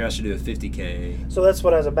marathons. Maybe I should do a 50K. So that's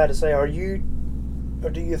what I was about to say. Or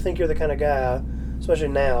do you think you're the kind of guy, especially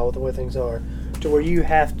now with the way things are, to where you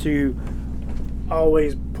have to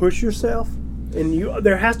always push yourself, and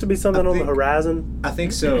there has to be something on the horizon? I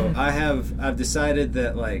think so. I've decided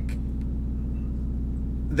that like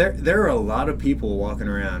there are a lot of people walking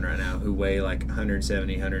around right now who weigh like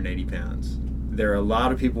 170, 180 pounds. There are a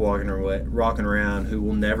lot of people walking around who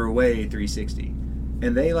will never weigh 360,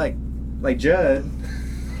 and they like Judd.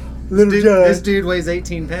 Judd. This dude weighs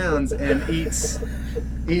 18 pounds and eats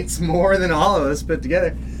more than all of us put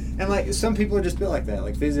together. And like some people are just built like that.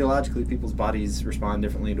 Like physiologically, people's bodies respond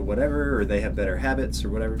differently to whatever, or they have better habits or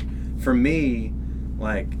whatever. For me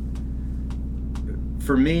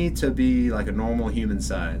to be like a normal human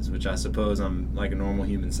size, which I suppose I'm like a normal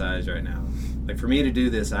human size right now. Like for me to do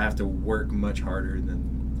this, I have to work much harder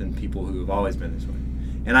than people who have always been this way.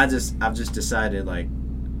 And I've just decided like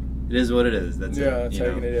it is what it is. That's it. That's how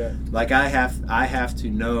you're gonna do it. Like I have to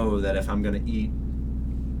know that if I'm gonna eat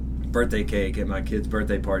birthday cake at my kid's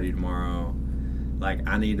birthday party tomorrow, like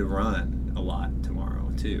I need to run a lot tomorrow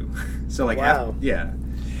too. So like wow.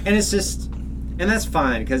 And it's just, and that's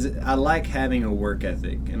fine because I like having a work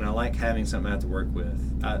ethic and I like having something I have to work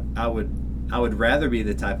with. I would rather be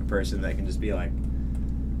the type of person that can just be like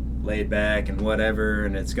laid back and whatever,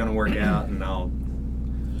 and it's gonna work out, and I'll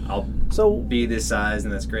be this size,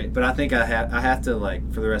 and that's great. But I think I have to,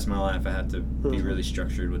 like, for the rest of my life, I have to be really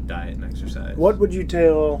structured with diet and exercise. What would you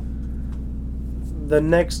tell the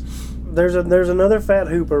next? There's another fat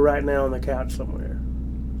hooper right now on the couch somewhere.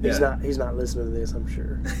 He's not listening to this, I'm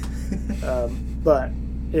sure. But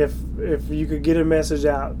if you could get a message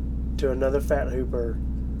out to another fat hooper,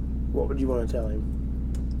 what would you want to tell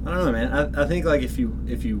him? I don't know, man. I think like if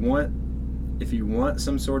you want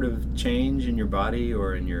some sort of change in your body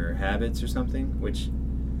or in your habits or something, which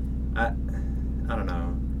I don't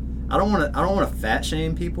know. I don't want to fat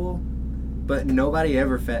shame people, but nobody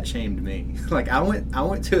ever fat shamed me. Like I went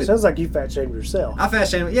to it sounds like you fat shamed yourself. I fat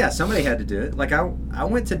shamed, yeah, somebody had to do it. Like I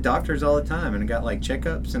went to doctors all the time and got like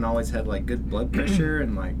checkups and always had like good blood pressure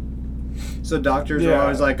and like, so doctors were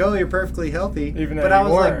always like, "Oh, you're perfectly healthy," but I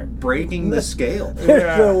was like breaking the scale.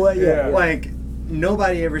 Like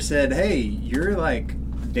nobody ever said, "Hey, you're like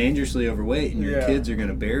dangerously overweight and your kids are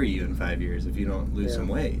gonna bury you in 5 years if you don't lose some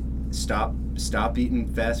weight. Stop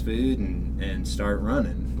eating fast food and start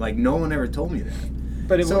running." Like no one ever told me that.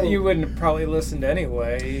 But you wouldn't have probably listened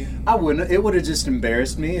anyway. I wouldn't. It would have just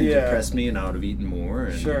embarrassed me and depressed me, and I would have eaten more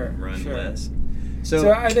and run less.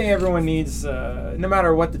 So I think everyone needs, no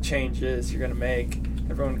matter what the change is you're going to make,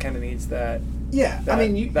 everyone kind of needs that. Yeah,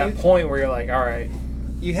 that point where you're like, all right.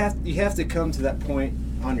 You have to come to that point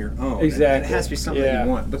on your own. Exactly. It has to be something you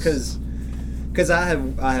want because I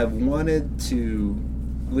have wanted to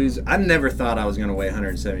lose. I never thought I was going to weigh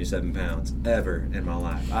 177 pounds ever in my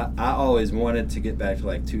life. I always wanted to get back to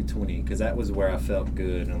like 220 because that was where I felt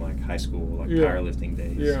good in like high school, like powerlifting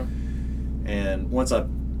days. Yeah. And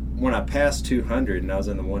when I passed 200 and I was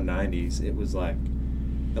in the 190s, it was like,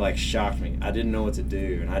 it like shocked me. I didn't know what to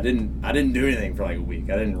do, and I didn't do anything for like a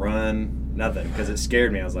week. I didn't run, nothing, because it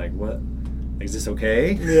scared me. I was like, what Like, is this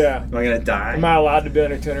okay? Yeah. Am I gonna die? Am I allowed to be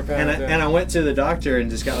under 200 pounds? And I went to the doctor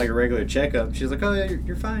and just got like a regular checkup. She's like, "Oh, yeah,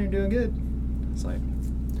 you're fine. You're doing good." It's like,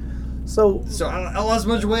 So I lost a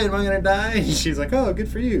bunch of weight. Am I gonna die? And she's like, "Oh, good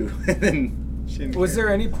for you." And then she didn't Was care.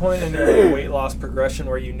 there any point in your weight loss progression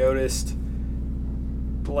where you noticed,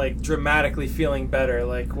 like, dramatically feeling better?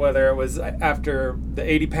 Like, whether it was after the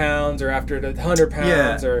 80 pounds or after the 100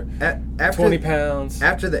 pounds or after 20 pounds?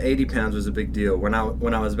 After the 80 pounds was a big deal. When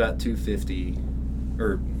I was about 250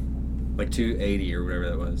 or like 280 or whatever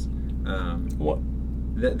that was. What?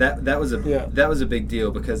 That was a Yeah. that was a big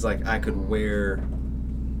deal because like I could wear.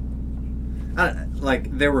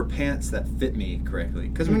 Like there were pants that fit me correctly.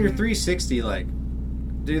 Because when you're 360, like,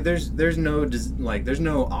 dude, there's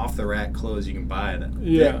no off the rack clothes you can buy that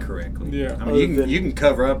fit correctly. Yeah. I mean, you can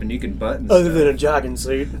cover up and you can button. other stuff. than a jogging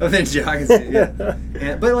suit. Other than jogging suit,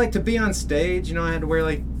 yeah. But like to be on stage, you know, I had to wear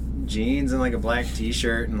like jeans and like a black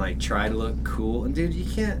T-shirt and like try to look cool. And dude, you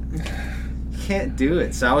can't do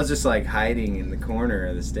it. So I was just like hiding in the corner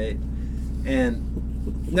of the stage. And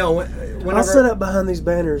no, whenever I'll sit up behind these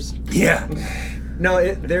banners. yeah.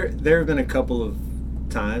 No, there have been a couple of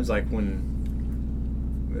times like when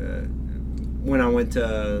I went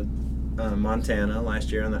to Montana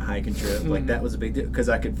last year on that hiking trip, like that was a big deal because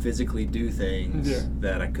I could physically do things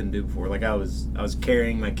that I couldn't do before. Like I was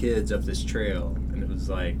carrying my kids up this trail, and it was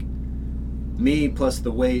like me plus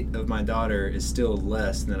the weight of my daughter is still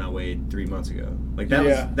less than I weighed 3 months ago. Like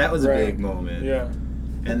that was a big moment. Yeah.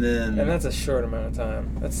 And then that's a short amount of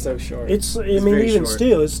time. That's so short. It's very even short.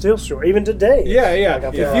 still, it's still short. Even today. Yeah. Like,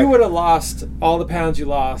 I feel If like- you would have lost all the pounds you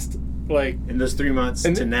lost, like, in those 3 months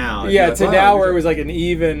and to now, yeah, like, to wow, now where it was like an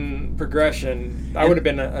even progression, I would have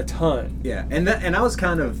been a ton. yeah, and I was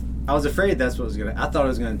afraid that's what was I thought it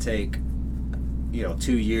was gonna take,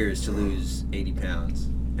 2 years to lose 80 pounds,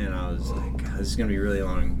 and I was like, God, this is gonna be a really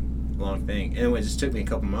long thing, and it just took me a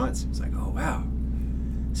couple months. It was like, oh wow,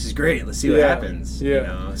 this is great. Let's see what happens.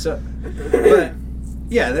 Yeah. So, but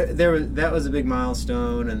yeah, that was a big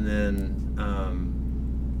milestone, and then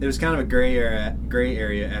it was kind of a gray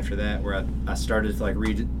area after that, where I started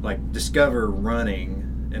to discover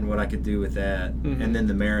running and what I could do with that, and then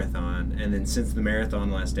the marathon, and then since the marathon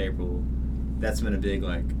last April, that's been a big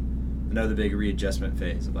another big readjustment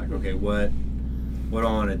phase of like, okay, what do I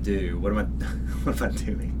want to do? What am I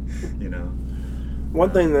doing? One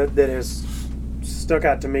thing that has stuck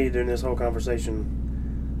out to me during this whole conversation,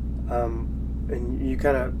 and you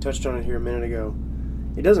kind of touched on it here a minute ago,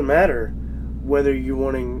 it doesn't matter whether you're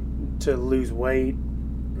wanting to lose weight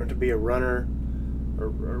or to be a runner or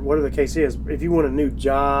whatever the case is. If you want a new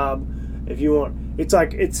job,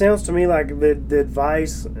 it sounds to me like the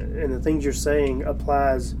advice and the things you're saying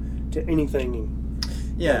applies to anything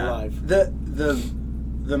in life.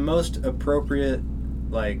 The most appropriate,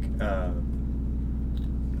 I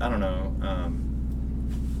don't know,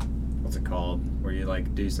 what's it called, where you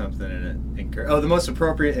do something and the most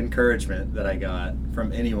appropriate encouragement that I got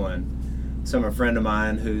from anyone. So I'm a friend of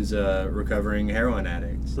mine who's a recovering heroin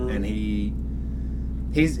addict, and he's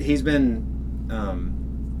been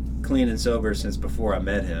clean and sober since before I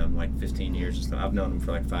met him, 15 years or something. I've known him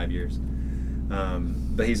for 5 years.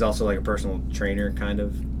 But he's also a personal trainer, kind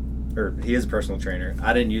of, or he is a personal trainer.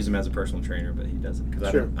 I didn't use him as a personal trainer, but he does it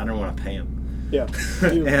because I don't want to pay him. Yeah,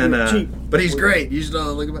 and cheap. But he's great. You should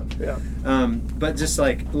look him up. Yeah. But just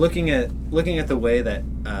looking at the way that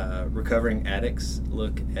recovering addicts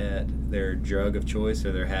look at their drug of choice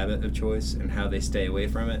or their habit of choice and how they stay away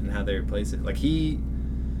from it and how they replace it. What he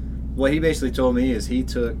basically told me is he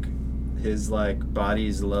took his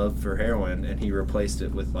body's love for heroin and he replaced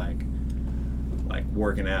it with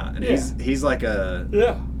working out. And he's like a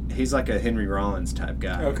Henry Rollins type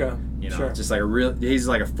guy. Okay. Sure. Just he's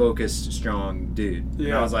a focused, strong dude. Yeah.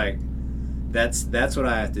 And I was like, that's what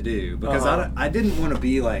I have to do because I didn't want to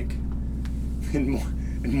be in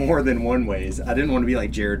more than one ways. I didn't want to be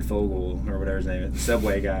Jared Fogle or whatever his name is, the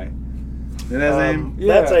Subway guy. Isn't that his name?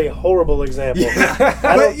 Yeah. That's a horrible example. Yeah.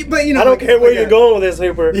 but I don't care where you're going with this,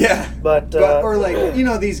 Hooper. Yeah. But or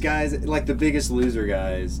these guys, the Biggest Loser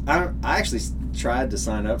guys. I actually tried to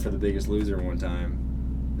sign up for the Biggest Loser one time.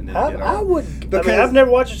 I would. Because I've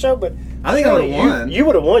never watched the show, but I think I would have won. You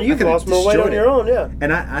would have won. You've lost more weight on your own, yeah.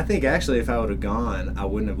 And I think actually, if I would have gone, I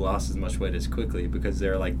wouldn't have lost as much weight as quickly because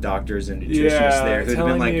there are doctors and nutritionists there who'd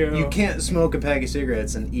have been you can't smoke a pack of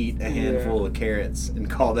cigarettes and eat a handful of carrots and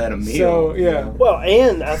call that a meal. So Well,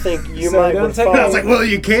 and I think you might. Don't take. I was like, well,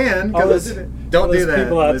 you can. Don't do that.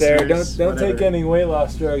 People out there, don't whatever. take any weight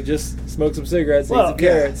loss drug. Just smoke some cigarettes, eat some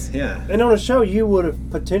carrots. Yeah. And on a show, you would have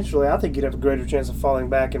potentially, I think you'd have a greater chance of falling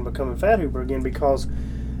back and becoming Fat Hooper again because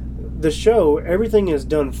the show, everything is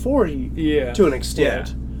done for you Yeah. to an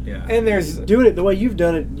extent. Yeah. And there's Doing it the way you've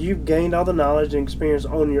done it, you've gained all the knowledge and experience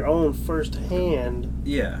on your own firsthand.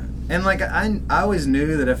 Yeah. And like I always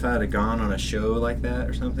knew that if I had gone on a show like that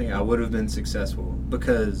or something, I would have been successful,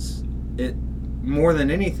 because it, more than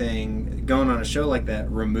anything, going on a show like that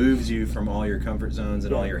removes you from all your comfort zones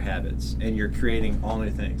and all your habits, and you're creating all new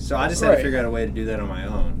things. So I just had to Right. figure out a way to do that on my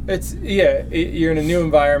own. you're in a new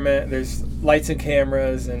environment. There's lights and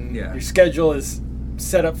cameras, and Yeah. your schedule is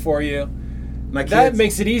set up for you. My That kids,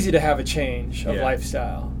 makes it easy to have a change of Yeah.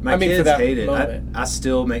 lifestyle. my kids for that hate it. moment. I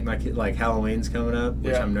still make my kid, like, Halloween's coming up,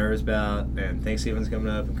 which Yeah. I'm nervous about, and Thanksgiving's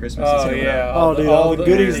coming up, and Christmas is Oh coming yeah! up. Oh, dude, all the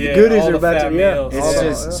goodies- the goodies all are the about to- fat yeah. meals. It's All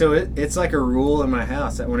just that, so it's like a rule in my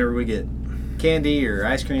house that whenever we get candy or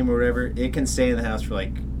ice cream or whatever, it can stay in the house for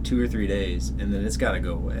like 2 or 3 days, and then it's got to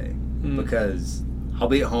go away because I'll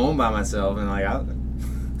be at home by myself and like I'll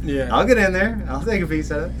get in there, I'll take a piece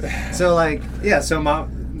of it. So like so my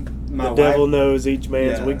The wife, devil knows each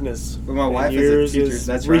man's Yeah. weakness. Well, my And wife is a yours teacher. is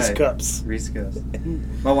That's Reese right. Cups. Reese Cups.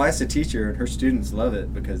 My wife's a teacher, and her students love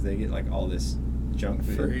it because they get like all this junk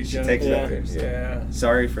food. Free She junk takes it up food. there. So Yeah.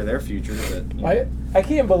 sorry for their future, but I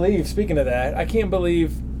can't believe, speaking of that, I can't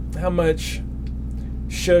believe how much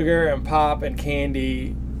sugar and pop and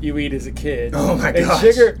candy you eat as a kid. Oh my and gosh.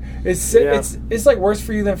 sugar is Yeah. it's like worse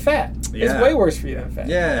for you than fat. It's Yeah. way worse for you than fat.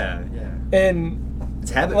 yeah, And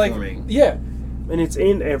it's habit like forming. yeah, And it's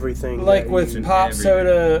in everything. like that with you- pop, everything.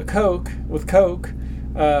 soda, Coke, with Coke,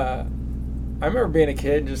 I remember being a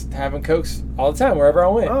kid just having Cokes all the time wherever I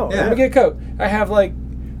went. Oh, Let me get a Coke. I have like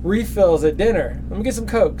refills at dinner. Let me get some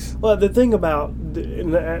Cokes. Well, the thing about,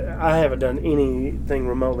 and I haven't done anything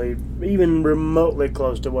remotely, even remotely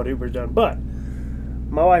close to what Hooper's done, but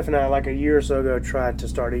my wife and I, like a year or so ago, tried to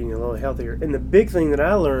start eating a little healthier. And the big thing that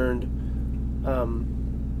I learned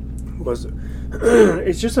was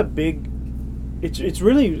it's just a big, it's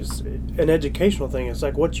really an educational thing. It's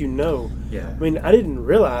like what you know. Yeah. I mean, I didn't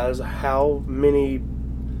realize how many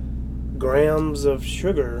grams of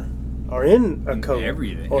sugar are in a In Coke.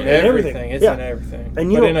 everything. Or In in everything. It's Yeah. in everything.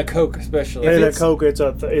 And you but know- in a Coke especially. And in a it's- Coke, it's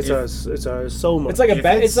so much. It's like a If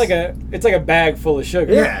bag. it's- It's like a bag full of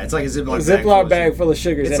sugar. Yeah, it's like a A Ziploc Ziploc bag bag full of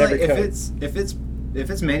sugars It's in like every Coke. if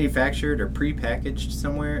it's manufactured or prepackaged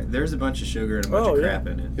somewhere, there's a bunch of sugar and a bunch Oh, of yeah. crap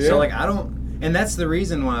in it. Yeah. So like I don't, and that's the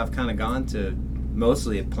reason why I've kind of gone to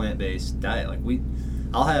mostly a plant-based diet. Like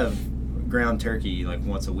I'll have ground turkey like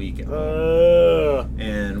once a week at home,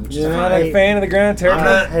 and which is You're not fine. a fan of the ground turkey? I'm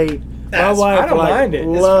not- I hate. My That's- wife I don't mind it.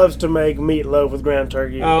 It's loves to make meatloaf with ground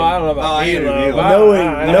turkey. Oh, I don't know about Oh, I hate meatloaf.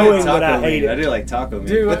 meatloaf. Knowing taco that I meat. hate it. I do like taco meat.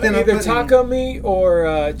 Dude, but then I'll either put in- taco meat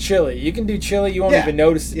or chili. You can do chili. You won't Yeah. even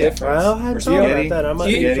notice the Yeah. difference. I hadn't Or thought about spaghetti. that. I might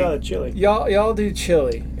You- need to try the chili. Y'all do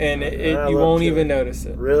chili, and I you love won't chili. even notice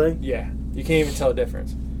it. Really? Yeah, you can't even tell the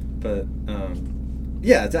difference. But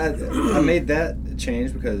I made that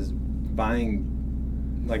change because buying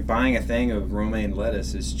a thing of romaine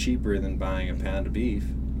lettuce is cheaper than buying a pound of beef.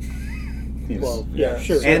 Well, yeah, Yeah.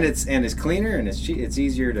 sure. And it's cleaner and it's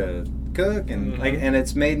easier to cook and and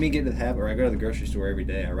it's made me get to the habit where I go to the grocery store every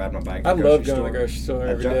day. I ride my bike to I the grocery love store. going to the grocery store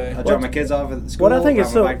every day. I drop my kids off at the school. What I think ride is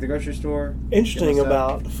my so bike to the grocery store. interesting get my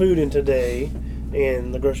stuff. about food in today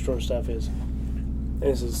and the grocery store stuff is, and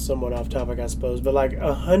this is somewhat off topic, I suppose, but like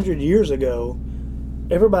 100 years ago,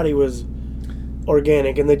 everybody was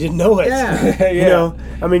organic and they didn't know it. Yeah. You know,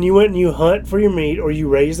 I mean, you went and you hunt for your meat, or you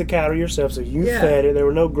raised the cattle yourself, so you Yeah. fed it. There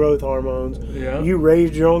were no growth hormones. Yeah. You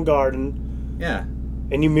raised your own garden, Yeah.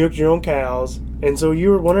 and you milked your own cows, and so you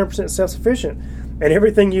were 100% self-sufficient. And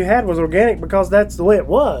everything you had was organic because that's the way it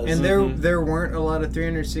was. And there weren't a lot of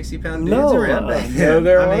 360-pound dudes No, around back then. No,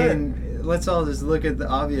 there I weren't. mean, let's all just look at the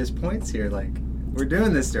obvious points here. Like, we're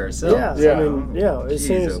doing this to ourselves. Yeah, Yeah. I mean, yeah. As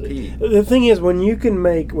soon Jeez, as, OP. the thing is, when you can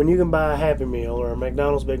buy a Happy Meal or a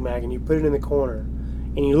McDonald's Big Mac and you put it in the corner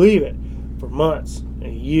and you leave it for months and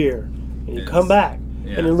a year and you Yes. come back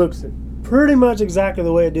Yeah. and it looks pretty much exactly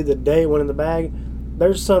the way it did the day it went in the bag,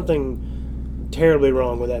 there's something terribly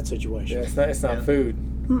wrong with that situation. Yeah, it's not Yeah. food.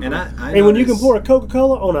 And I And when you can noticed- pour a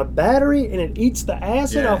Coca-Cola on a battery and it eats the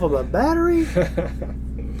acid Yeah. off of a battery,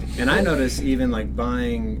 And I notice even like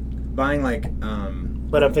buying like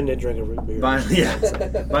but I'm finna drink a root beer.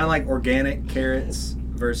 buying like organic carrots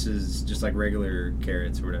versus just like regular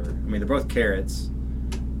carrots or whatever. I mean, they're both carrots,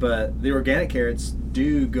 but the organic carrots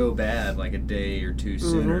do go bad like a day or two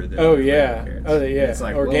sooner than Oh the yeah. regular carrots. Oh yeah. It's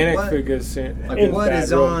like, well, Organic what- food goes soon. Like And what bad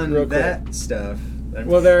is real- on real quick. that stuff?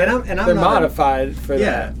 Well, they're I'm they're not a- modified for Yeah.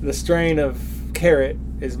 that. The strain of carrot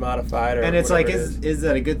is modified, or and it's like, whatever it is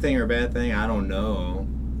that a good thing or a bad thing? I don't know.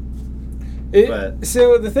 But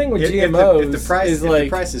so the thing with GMOs if the price is if like the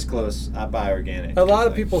price is close, I buy organic. a lot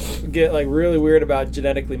of Like, people get like really weird about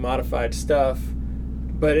genetically modified stuff,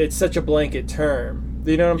 but it's such a blanket term.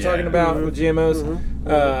 Do you know what I'm talking about with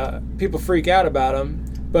GMOs? People freak out about them,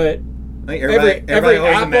 but I think everybody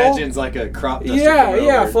always apple- imagines like a crop duster. coming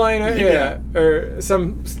over. flying or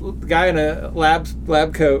some guy in a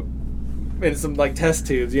lab coat and some like test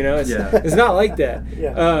tubes. You know, it's not like that.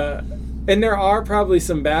 Yeah. And there are probably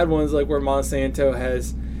some bad ones, like where Monsanto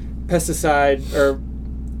has pesticide or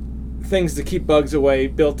things to keep bugs away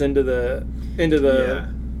built into the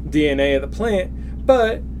DNA of the plant.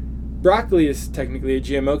 But broccoli is technically a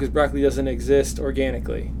GMO because broccoli doesn't exist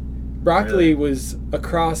organically. Broccoli was a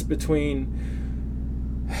cross between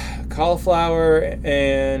cauliflower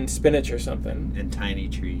and spinach or something. And tiny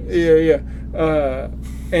trees. Yeah.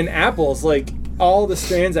 And apples, like all the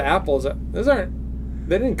strands of apples,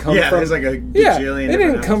 they didn't come from. there's like a gajillion. They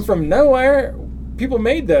didn't come from nowhere. People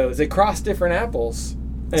made those. They crossed different apples.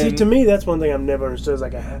 See, And to me, that's one thing I've never understood. Is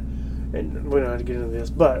like, and we don't have to get into this,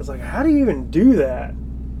 but it's like, how do you even do that?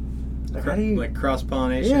 Like, how do you? Like cross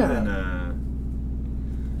pollination Yeah.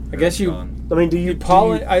 I guess you. I mean, do you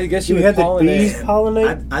pollen? I guess Do you you would have the pollinate. bees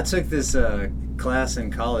pollinate? I took this class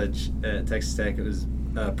in college at Texas Tech. It was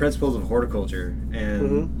Principles of Horticulture,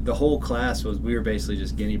 and the whole class was we were basically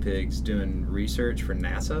just guinea pigs doing research for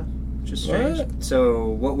NASA, which is strange. What? So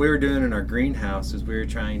what we were doing in our greenhouse is we were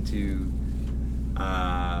trying to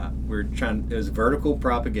it was vertical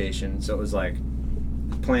propagation, so it was like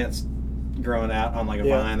plants growing out on like a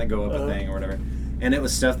vine that go up a thing or whatever. And it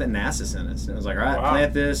was stuff that NASA sent us. And it was like, all right,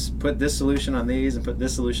 plant this, put this solution on these, and put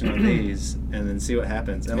this solution on these, and then see what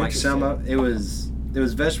happens. And like it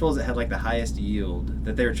was vegetables that had like the highest yield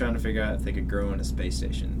that they were trying to figure out if they could grow in a space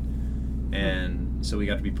station. And so we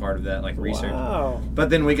got to be part of that like research. Wow.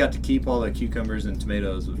 But then we got to keep all the cucumbers and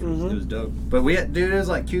tomatoes, which was, it was dope. But it was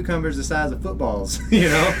like cucumbers the size of footballs, you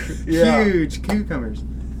know, huge cucumbers.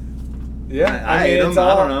 Yeah, I ate them.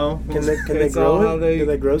 I don't know. Can they It's all grow how it? Do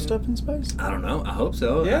they grow stuff in space? I don't know. I hope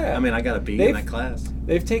so. Yeah. I mean, I got a B in that class.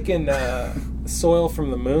 They've taken soil from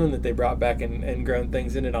the moon that they brought back and grown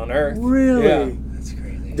things in it on Earth. Really? Yeah. That's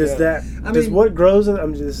crazy. Does that? I Does mean- what grows in? I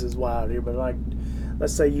mean, this is wild here, but like,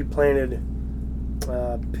 let's say you planted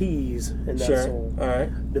peas in that Sure. soil. All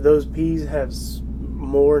right. Do those peas have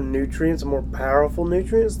more nutrients, more powerful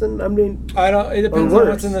nutrients than I mean? It depends Or on worse.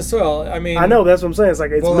 what's in the soil. I mean, I know that's what I'm saying. It's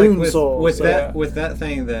like it's moon with, soil. With so- that, with that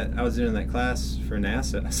thing that I was doing in that class for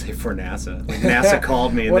NASA, I say for NASA. Like NASA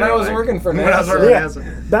called me and When they I were was like- working for When I was NASA. working Yeah. for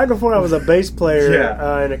NASA. Back before I was a bass player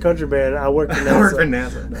Yeah. in a country band, I worked for NASA. I worked for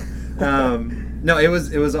NASA. No, it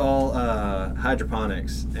was all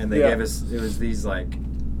hydroponics, and they gave us it was these like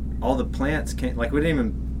all the plants came like we didn't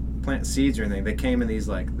even plant seeds or anything. They came in these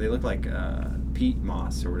like they look like peat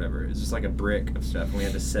moss or whatever. It's just like a brick of stuff, and we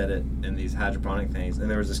had to set it in these hydroponic things, and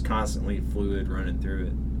there was just constantly fluid running through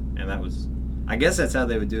it, and that was I guess that's how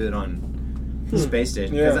they would do it on the space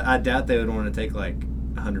station because I doubt they would want to take like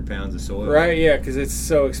 100 pounds of soil. Right, yeah, because it's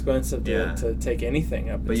so expensive Yeah. to take anything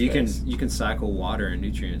up. But in you space. can cycle water and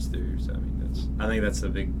nutrients through. So I think that's a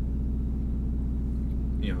big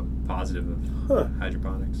positive of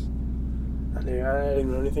hydroponics. I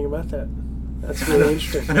didn't know anything about that. That's really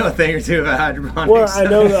interesting. I know a thing or two about hydroponics. Well, I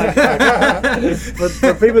know that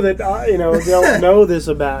for people that don't know this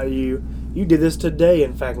about you, you did this today.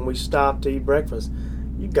 In fact, when we stopped to eat breakfast,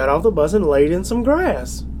 you got off the bus and laid in some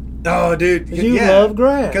grass. Oh, dude, You love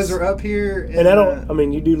grass because we're up here. and I don't. I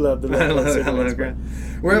mean, you do love the. I love grass.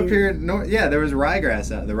 We're up here. Yeah, there was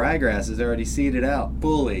ryegrass out. The ryegrass is already seeded out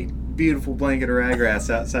fully. Beautiful blanket of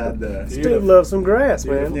ryegrass outside the. Dude loves some grass,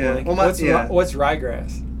 man. Yeah. Like, Well, what's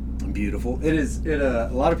ryegrass? Beautiful. It is. A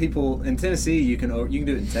lot of people in Tennessee. You can do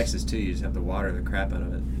it in Texas too. You just have to water the crap out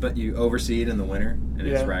of it. But you overseed in the winter, and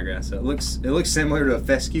it's ryegrass. So it looks similar to a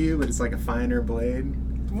fescue, but it's like a finer blade.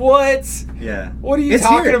 What? Yeah. What are you It's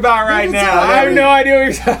talking here. about right It's now? here. I have no idea what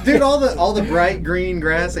you're talking. Dude, all the bright green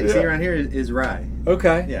grass that you see around here is rye.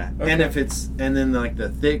 Okay. Yeah. Okay. And then like the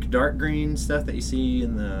thick dark green stuff that you see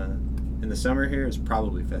in the summer here is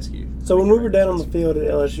probably fescue. So when we were down on the field at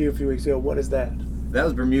LSU a few weeks ago, what is that? That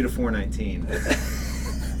was Bermuda 419.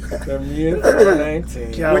 Bermuda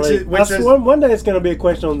 419. Golly. Which is- one day it's going to be a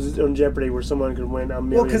question on Jeopardy where someone could win $1 million.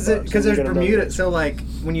 Well, because bucks, and there's you're gonna know Bermuda. this. So like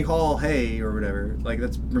when you haul hay or whatever, like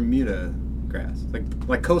that's Bermuda grass,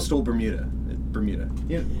 like coastal Bermuda. Bermuda.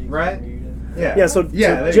 Yeah. Right. Yeah. Yeah, so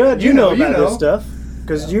there Judd, you know about know. this stuff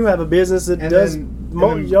because you have a business that And does then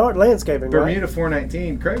yard landscaping, Bermuda right?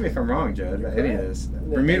 419. Correct me if I'm wrong, Judd, about any of this.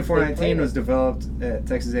 Bermuda 419 was developed at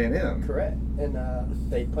Texas A&M. Correct. And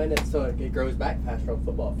they plant it so it grows back faster on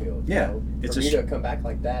football fields. Yeah. So It's Bermuda come back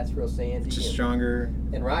like that. It's real sandy. It's a stronger.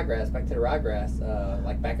 And ryegrass, back to the ryegrass,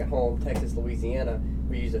 like back at home, Texas, Louisiana,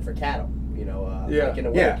 we use it for cattle. Like in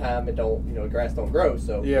the wintertime, it don't, grass don't grow,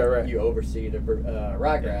 so you overseed the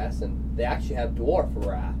ryegrass, and they actually have dwarf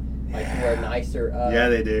rye, like where nicer,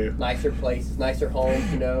 they do. nicer places, nicer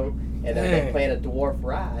homes, and then they plant a dwarf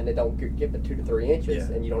rye, and they don't give it 2 to 3 inches,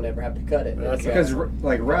 and you don't ever have to cut it. That's because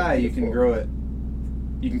like rye, you can grow it,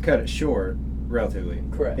 you can cut it short relatively.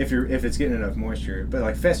 Correct. If it's getting enough moisture, but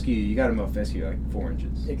like fescue, you got to mow fescue like 4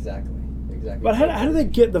 inches. Exactly. But how do they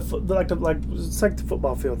get it's like the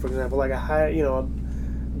football field, for example, like a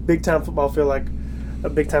big time football field, like a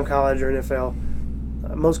big time college or NFL.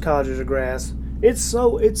 Most colleges are grass. It's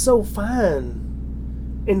so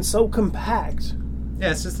fine and so compact. Yeah,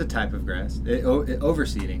 it's just a type of grass.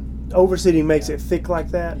 Overseeding. Overseeding makes it thick like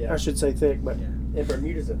that. Yeah. I should say thick, but And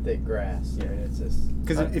Bermuda's a thick grass. Yeah. I mean, it's just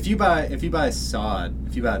Because if you buy sod,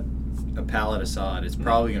 if you buy a pallet of sod, it's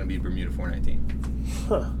probably going to be Bermuda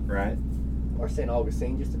 419, right? or St.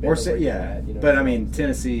 Augustine, just depends on where you're at, But I mean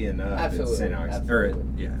Tennessee and Absolutely, it's St. Augustine,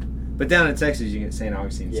 absolutely. But down in Texas you get St.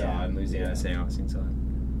 Augustine Yeah. sod, and Louisiana St. Augustine sod.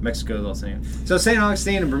 Mexico's all St. So St.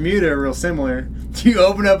 Augustine and Bermuda are real similar. You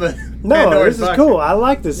open up a no, Pandora's this is box. cool. I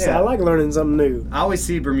like this. Yeah. I like learning something new. I always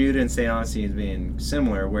see Bermuda and St. Augustine as being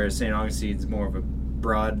similar, whereas St. Augustine is more of a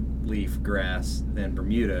broadleaf grass than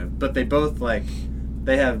Bermuda. But they both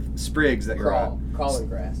they have sprigs that grow. crawling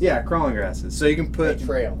grass. Yeah, crawling grasses. So you can put A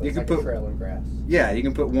trail. You It's can like put a trailing grass. Yeah, you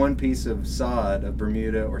can put one piece of sod of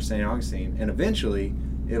Bermuda or St. Augustine, and eventually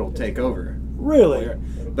it'll take over. Really?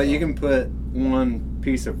 But you can put one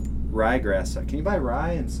piece of ryegrass. Can you buy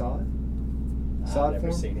rye and sod? I've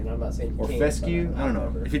never seen it. I'm not saying you Or can't, fescue? but I don't know.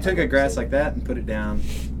 never- If you I've took a never grass seen like it. that and put it down,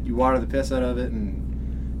 you water the piss out of it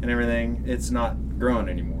and everything, it's not growing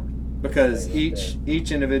anymore. Because Okay,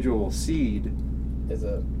 each individual seed is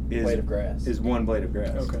a blade of grass. is one blade of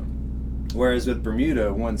grass. Okay. Whereas with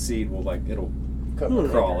Bermuda, one seed will it'll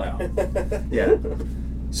crawl out. Yeah. Yeah.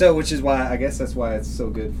 So, which is why I guess that's why it's so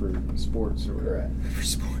good for sports or Correct. for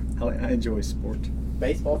sport. I enjoy sport.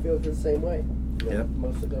 Baseball fields are the same way. Yep.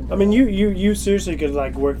 Most of them. I mean, you seriously could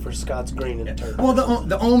work for Scott's Green and Turf. Well,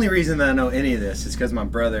 the only reason that I know any of this is because my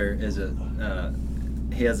brother is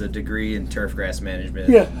he has a degree in turf grass management.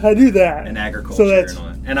 Yeah, I do that. And agriculture So that's- and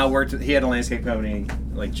all that. And I worked he had a landscape company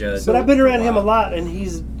like Judd. But I've been for around him a while. lot, and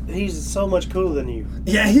he's so much cooler than you.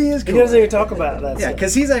 Yeah, he is He cool. doesn't even talk about that. Yeah, stuff.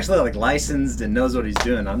 because he's actually licensed and knows what he's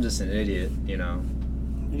doing. I'm just an idiot, You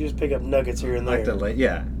just pick up nuggets here and there.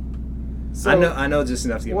 So I know just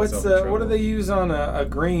enough to get myself in trouble. what do they use on a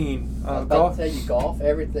green I was about golf? to tell you golf,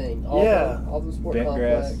 everything. All the sport Bent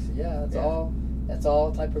complex. grass. Yeah, that's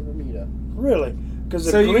all type of Bermuda. Really? Because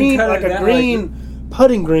So a you can green, cut like it a down, green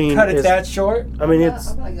putting green, Cut it is, that short? I mean, I'm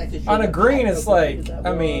it's not exactly sure On a what green, type it's of like, Bermuda that I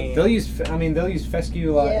was. mean- They'll use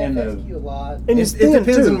fescue a lot yeah, in the. fescue a lot. and it's It thin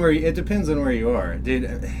depends too. on it depends on where you are, dude.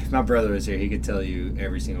 If my brother was here, he could tell you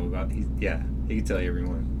every single about. He could tell you every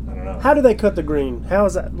one. I don't know. How do they cut the green? How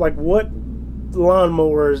is that? Like, what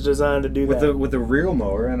lawnmower is designed to do that? with a reel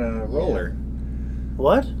mower and a roller.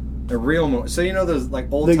 What? A real mower. So you know those like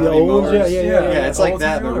old The timey olds? mowers. Yeah. Yeah, it's like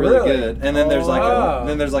that, Old-timey but mower, really really? good. And then there's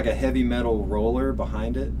Oh. like a heavy metal roller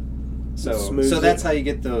behind it. So Smooths that's it. how you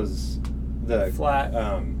get the Flat.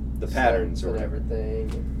 the patterns Slopes or and whatever.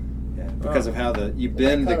 everything. Yeah, because of how you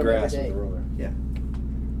bend the cut 'em grass every with the day. roller. Yeah,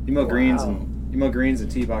 you mow greens Wow. and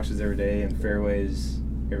tee boxes every day and fairways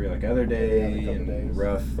every other day Every couple and days.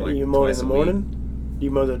 rough. Like you mow it in twice the a week. morning? Do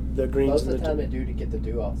you mow the greens Most of in the time they do to get the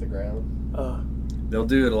dew off the ground. They'll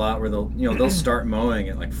do it a lot where they'll start mowing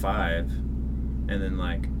at like 5, and then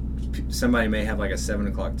somebody may have like a 7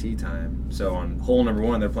 o'clock tee time. So on hole number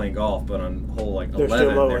 1 they're playing golf, but on hole They're 11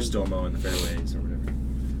 still mowing. they're still mowing the fairways or whatever.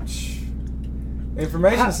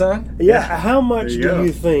 Information, son. Yeah. How much There you do go.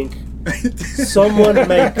 you think someone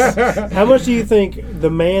makes? How much do you think the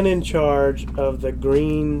man in charge of the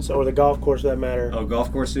greens or the golf course, for that matter, Oh,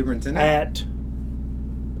 golf course superintendent? at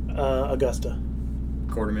Augusta?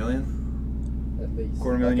 $250,000. At least.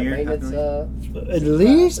 $250,000 a year, Maintenance, At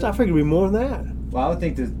least I figured it'd be more than that. Well, I would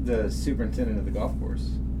think the superintendent of the golf course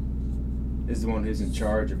is the one who's in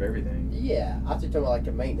charge of everything. yeah, I was talking about like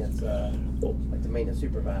the maintenance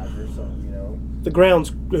supervisor or something, The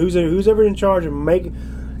grounds, who's ever in charge of making.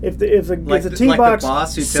 If the tee like box the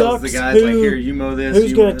boss who sucks, tells the guys like, here, you mow this. who's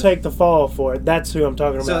you going mow to this. take the fall for it? That's who I'm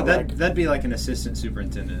talking So about. that'd be like an assistant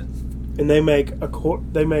superintendent, And they make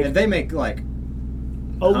and they make like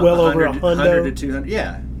well over 100 to $100. 200.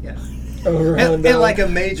 Yeah. and like a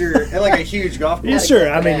major, and like a huge golf course. Yeah,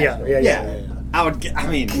 sure. I mean, yeah. I would. I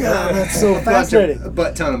mean, God, that's so fascinating. A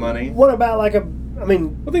butt ton of money. What about like a? I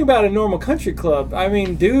mean, well, think about a normal country club. I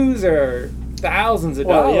mean, dues are thousands of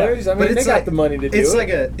dollars. I mean, they got the money to do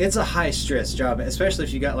it. It's a high stress job, especially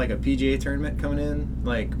if you got like a PGA tournament coming in.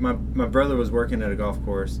 Like my brother was working at a golf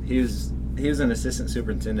course. He was an assistant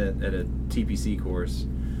superintendent at a TPC course.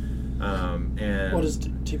 And what is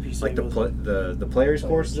TPC? Like the players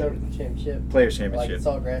course? Is that championship? Players championship. Like it's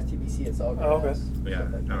all grass. TPC. It's all grass. Oh, okay. Yeah.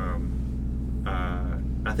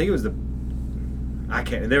 I think it was it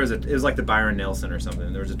was like the Byron Nelson or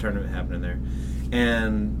something. There was a tournament happening there,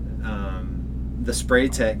 and the spray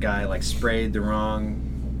tech guy like sprayed the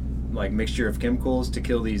wrong like mixture of chemicals to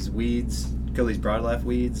kill these weeds,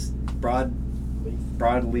 broadleaf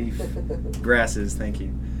grasses. Thank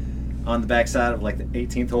you. On the backside of like the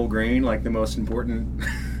 18th hole green, like the most important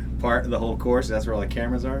part of the whole course. That's where all the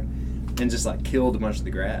cameras are, and just like killed a bunch of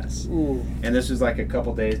the grass. Ooh. And this was like a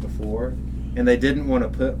couple days before. And they didn't want to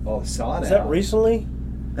put all the sod out. Is that recently?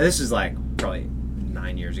 This is like probably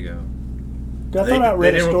 9 years ago. I thought I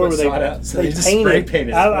read a story where they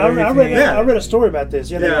painted. I read a story about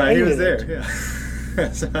this. Yeah, he was there. Yeah.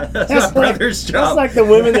 That's my brother's job. That's like the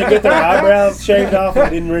women that get their eyebrows shaved off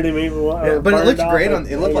and didn't really mean. But it looked great on.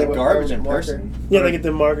 It looked like garbage in person. Yeah, they get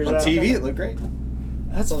the markers on out. TV. It looked great.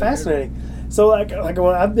 That's fascinating. So like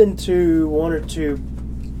when I've been to 1 or 2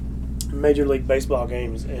 Major League Baseball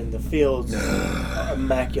games, and the field's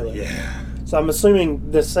immaculate. Yeah. So I'm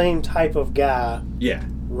assuming the same type of guy. Yeah.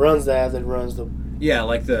 Runs that runs the. Yeah,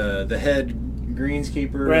 like the head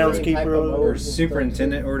groundskeeper or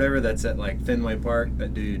superintendent or whatever. That's at like Fenway Park.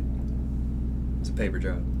 That dude. It's a paper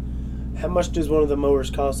job. How much does one of the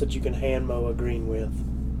mowers cost that you can hand mow a green with?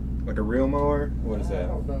 Like a real mower? What is that? I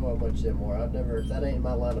don't know how much they mower. That ain't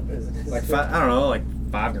my line of business. Like I don't know, like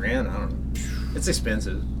 $5,000. I don't know. It's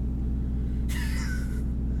expensive.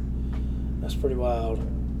 That's pretty wild.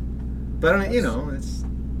 But I mean, you know, it's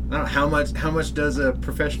I don't know how much does a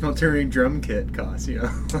professional touring drum kit cost? You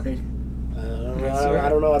know, like I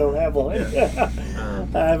don't know. I don't have one. Yeah.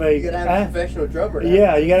 I have a. You gotta have a professional drummer.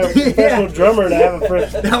 Yeah, you got a professional drummer to have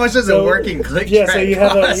a. How much does a working click track so you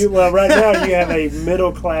cost? have right now you have a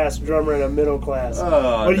middle class drummer and a middle class.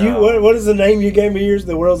 Oh, what is the name you gave me? Yours,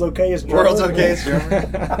 the world's okayest drummer. World's okayest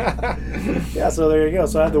drummer. Yeah, so there you go.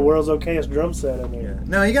 So I have the world's okayest drum set in there. Yeah.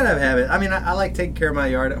 No, you gotta have it. I mean, I like taking care of my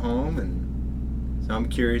yard at home, and so I'm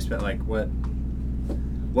curious about like what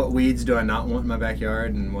weeds do I not want in my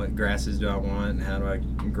backyard, and what grasses do I want, and how do I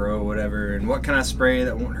grow whatever, and what can I spray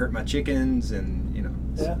that won't hurt my chickens, and you know.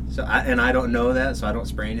 Yeah. So I don't know that, so I don't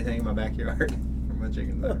spray anything in my backyard for my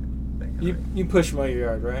chickens. You push mow your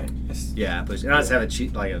yard, right? Yeah, I push. And I just have a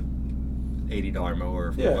cheap like a $80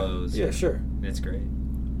 mower from Lowe's. Yeah, sure. It's great.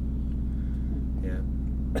 Yeah.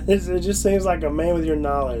 It just seems like a man with your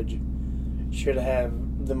knowledge should have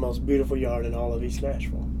the most beautiful yard in all of East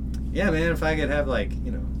Nashville. Yeah, man, if I could have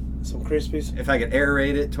some Crispies. If I could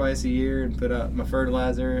aerate it twice a year and put out my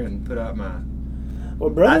fertilizer and put out my... Well,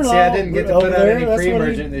 brother-in-law... I didn't get to put out any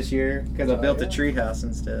pre-emergent this year because I built a tree house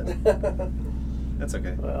instead. That's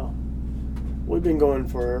okay. Well, we've been going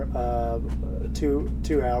for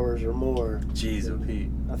 2 hours or more. Jeez, Pete.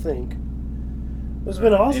 I think. It's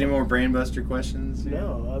been awesome. Any more brain buster questions?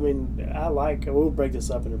 No, I mean, we'll break this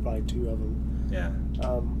up into probably 2 of them. Yeah.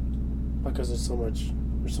 Because there's so much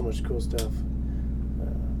cool stuff.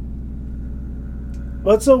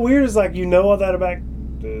 What's so weird is like all that about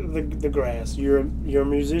the grass. You're a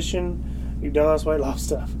musician. You've done all this weight loss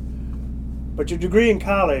stuff, but your degree in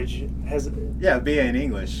college has BA in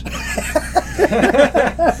English. I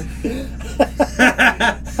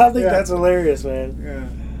think that's hilarious, man. Yeah.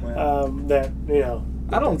 Wow.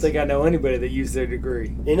 I don't think I know anybody that used their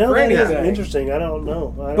degree. That is interesting. I don't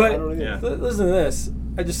know. I don't listen to this.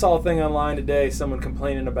 I just saw a thing online today, someone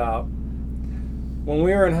complaining about when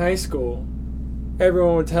we were in high school,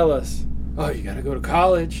 everyone would tell us, oh, you got to go to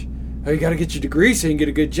college. Oh, you got to get your degree so you can get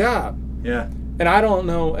a good job. Yeah. And I don't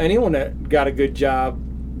know anyone that got a good job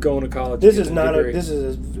going to college. This is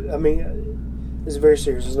very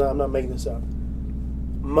serious. I'm not making this up.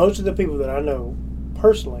 Most of the people that I know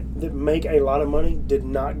personally that make a lot of money did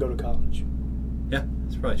not go to college. Yeah,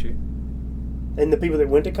 that's probably true. And the people that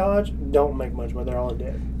went to college don't make much money. They're all in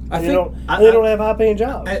debt. They don't have high-paying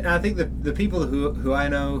jobs. I think the people who I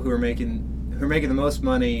know who are making the most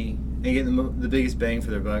money and getting the biggest bang for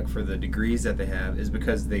their buck for the degrees that they have is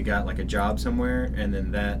because they got like a job somewhere, and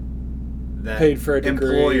then that paid for a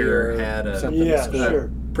employer had a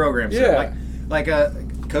program. Yeah. Like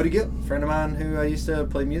Cody Gill, a friend of mine who I used to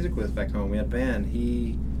play music with back home. We had a band.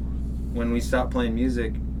 When we stopped playing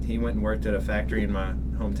music, he went and worked at a factory in my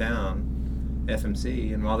hometown,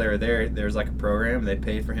 FMC, and while they were there was like a program they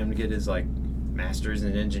paid for him to get his like master's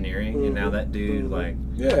in engineering, and now that dude like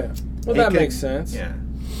that makes sense. Yeah,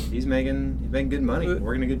 he's making good money,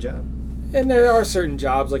 working a good job. And there are certain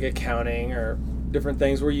jobs like accounting or different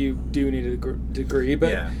things where you do need a degree,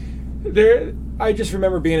 but I just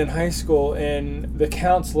remember being in high school and the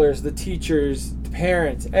counselors, the teachers, the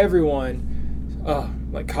parents, everyone,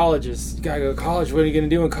 like colleges, you gotta go to college. What are you gonna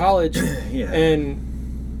do in college? And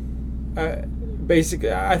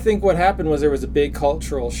basically, I think what happened was there was a big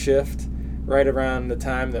cultural shift right around the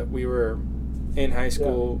time that we were in high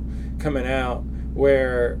school coming out,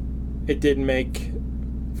 where it didn't make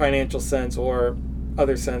financial sense or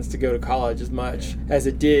other sense to go to college as much as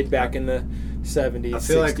it did back in the 70s,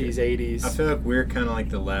 60s, 80s. I feel like we're kind of like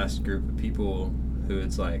the last group of people who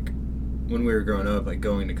it's like, when we were growing up, like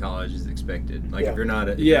going to college is expected. Like if you're not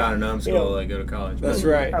a numbskull, like go to college. That's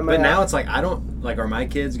right. But now it's like, I don't, like, are my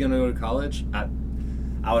kids going to go to college?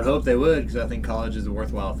 I would hope they would, because I think college is a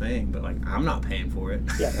worthwhile thing, but like I'm not paying for it.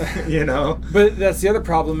 Yeah. You know? But that's the other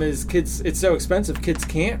problem is kids, it's so expensive, kids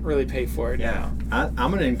can't really pay for it now. I'm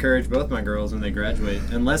going to encourage both my girls when they graduate,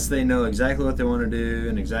 unless they know exactly what they want to do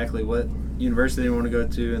and exactly what university they want to go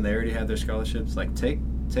to and they already have their scholarships, like take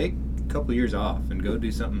a couple years off and go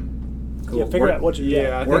do something cool. Yeah, figure out what you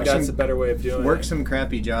I think that's a better way of doing it. Work some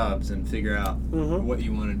crappy jobs and figure out what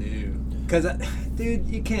you want to do. Because, dude,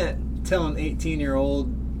 you can't tell an 18-year-old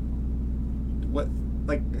what,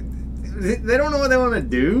 like, they don't know what they want to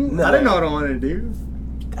do. No. I don't know what I want to do.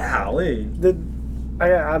 Golly.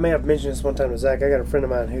 I may have mentioned this one time to Zach. I got a friend of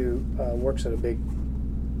mine who works at a big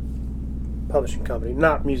publishing company,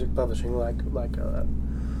 not music publishing, like what's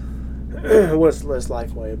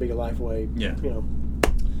Lifeway, a big Lifeway. Yeah. You know,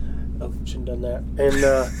 oh, shouldn't have done that. And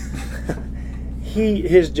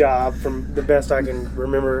his job, from the best I can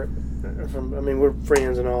remember, we're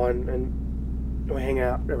friends and all, and we hang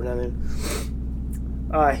out every now and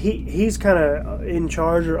then. He's kind of in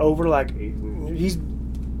charge or over, like, he's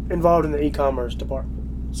involved in the e-commerce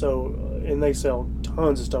department. So, and they sell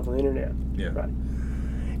tons of stuff on the internet. Yeah. Right.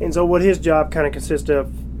 And so what his job kind of consists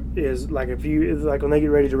of is, like, when they get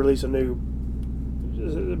ready to release a new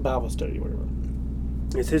Bible study or whatever,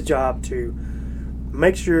 it's his job to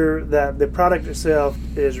make sure that the product itself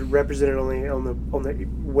is represented on the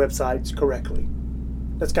websites correctly.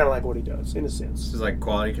 That's kind of like what he does, in a sense. This is like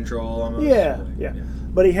quality control almost? Yeah.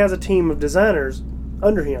 But he has a team of designers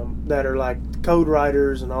under him that are like code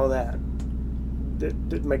writers and all that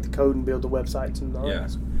make the code and build the websites and all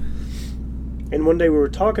that. And one day we were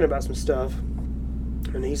talking about some stuff,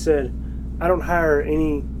 and he said, I don't hire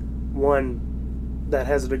anyone that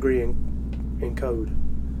has a degree in code.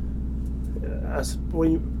 I said, what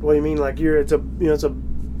do you mean? Like, it's a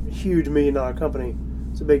huge $1 million company.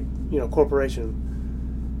 It's a big,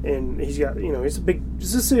 corporation. And he's got, it's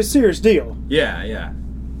a serious deal. Yeah.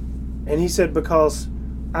 And he said, because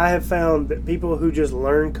I have found that people who just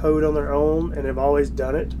learn code on their own and have always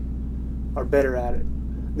done it are better at it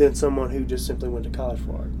than someone who just simply went to college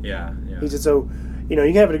for it. Yeah. He said, so, you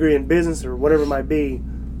can have a degree in business or whatever it might be,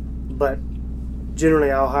 but generally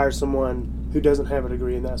I'll hire someone who doesn't have a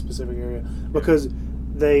degree in that specific area because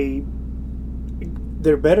they're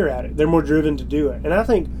better at it. They're more driven to do it. And I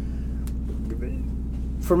think,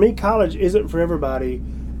 for me, college isn't for everybody,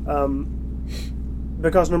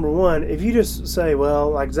 because number one, if you just say, well,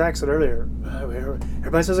 like Zach said earlier,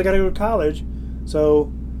 everybody says I got to go to college,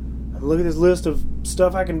 so I'm looking at this list of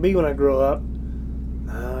stuff I can be when I grow up.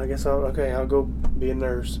 I guess I'll go be a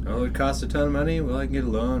nurse. Oh, it costs a ton of money. Well, I can get a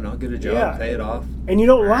loan. I'll get a job, pay it off. And you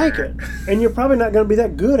don't like it, and you're probably not going to be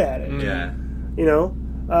that good at it. Yeah.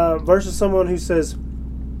 Versus someone who says,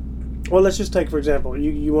 well, let's just take, for example,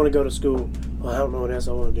 you want to go to school. Well, I don't know what else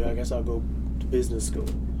I want to do. I guess I'll go to business school.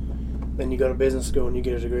 Then you go to business school and you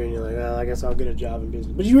get a degree and you're like, well, I guess I'll get a job in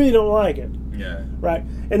business. But you really don't like it. Yeah. Right?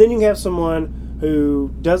 And then you can have someone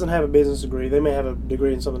who doesn't have a business degree. They may have a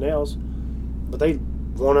degree in something else, but they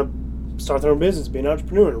want to start their own business, be an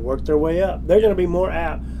entrepreneur, and work their way up. They're going to be more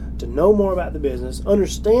apt to know more about the business,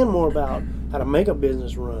 understand more about how to make a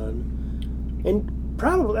business run, and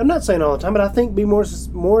probably, I'm not saying all the time, but I think be more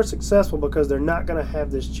successful because they're not going to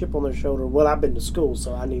have this chip on their shoulder. Well, I've been to school,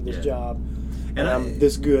 so I need this job, and I'm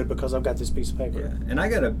this good because I've got this piece of paper. Yeah. And I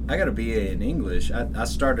got a BA in English. I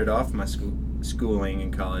started off my schooling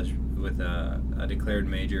in college with a declared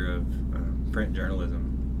major of print journalism,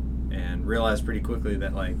 and realized pretty quickly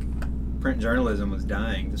that print journalism was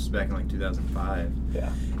dying. This was back in 2005.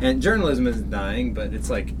 Yeah. And journalism isn't dying, but it's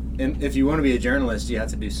and if you want to be a journalist, you have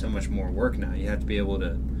to do so much more work now. You have to be able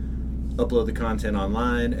to upload the content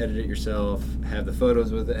online, edit it yourself, have the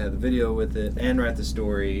photos with it, have the video with it, and write the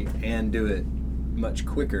story, and do it much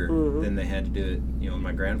quicker than they had to do it. You know,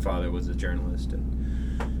 my grandfather was a journalist, and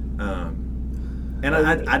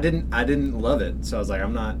I didn't love it, so I was like,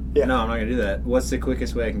 I'm not gonna do that. What's the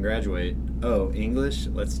quickest way I can graduate? Oh, English.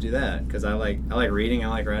 Let's do that, because I like reading, I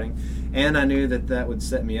like writing, and I knew that would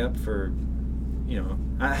set me up for, you know,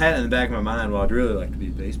 I had it in the back of my mind. Well, I'd really like to be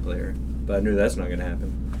a bass player, but I knew that's not gonna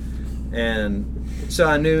happen. And so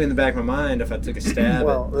I knew in the back of my mind, if I took a stab.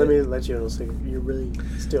 Well, let me let you know, you're really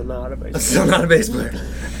still not a bass player. Still not a bass player.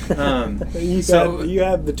 You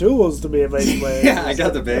have the tools to be a bass player. Yeah, I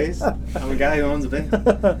got the bass. I'm a guy who owns a bass.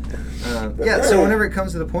 So whenever it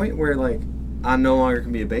comes to the point where, like, I no longer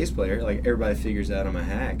can be a bass player, like, everybody figures out I'm a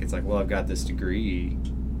hack. It's like, well, I've got this degree.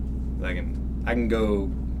 I can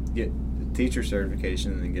go get a teacher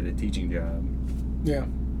certification and then get a teaching job. Yeah.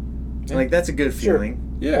 Like, that's a good feeling.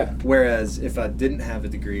 Sure. Yeah. Whereas if I didn't have a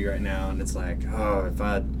degree right now, and it's like, oh, if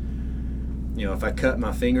I cut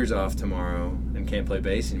my fingers off tomorrow and can't play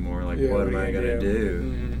bass anymore, like, what am I gonna do?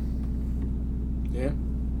 Mm-hmm. Yeah.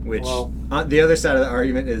 Which the other side of the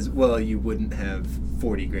argument is, well, you wouldn't have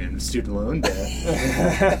 $40,000 of student loan debt.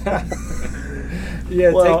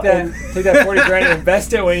 Yeah, take that $40,000 and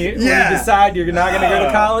invest it when you decide you're not going to go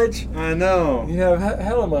to college. I know. You have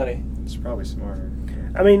hella money. It's probably smarter.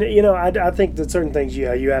 I mean, you know, I think that certain things,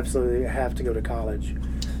 you absolutely have to go to college.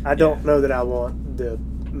 I don't know that I want the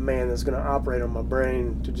man that's going to operate on my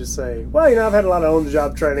brain to just say, well, you know, I've had a lot of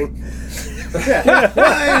on-the-job training.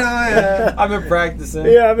 I've been practicing.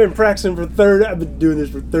 Yeah, I've been practicing I've been doing this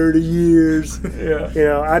for 30 years. Yeah. You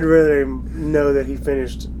know, I'd rather know that he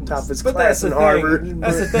finished top of his class in Harvard.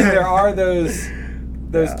 That's the thing. There are those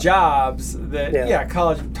jobs that,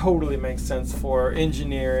 college totally makes sense for: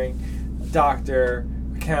 engineering, doctor,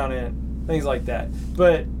 accountant, things like that.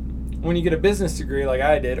 But when you get a business degree like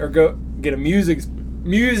I did, or go get a music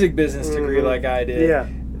business degree like I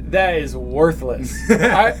did, that is worthless.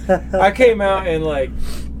 I came out and, like,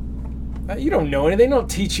 you don't know anything. They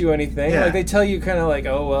don't teach you anything. Like, they tell you kind of like,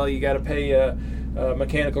 oh, well, you got to pay a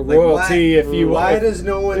mechanical royalty if you want. Why does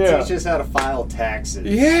no one teach us how to file taxes?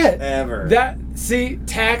 Yeah. Ever.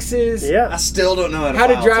 Taxes. Yeah. I still don't know how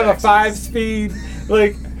to drive a 5-speed,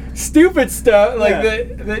 like, stupid stuff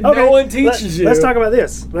that no one teaches you. Let's talk about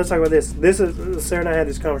this. This is Sarah and I had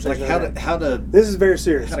this conversation. Like how to. This is very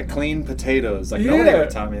serious. How to clean potatoes. Like nobody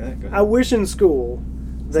ever taught me that. I wish in school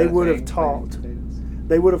they would have taught.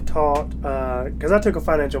 They would have taught because I took a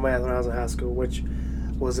financial math when I was in high school, which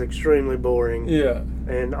was extremely boring. Yeah.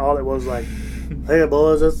 And all it was like, hey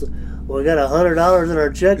boys, we got $100 in our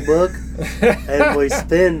checkbook, and we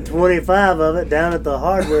spend 25 of it down at the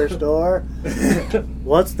hardware store.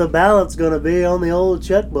 What's the balance going to be on the old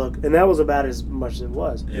checkbook? And that was about as much as it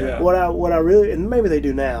was. Yeah. What I really, and maybe they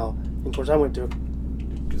do now. Of course, I went to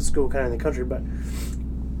a school kind of in the country, but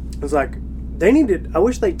it was like I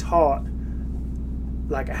wish they taught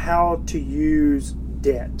like how to use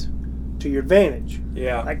debt to your advantage.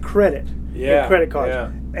 Yeah. Like credit. Yeah. And credit cards.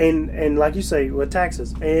 Yeah. And like you say, with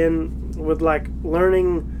taxes, and with like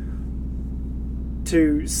learning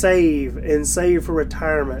to save for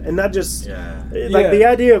retirement, and not just the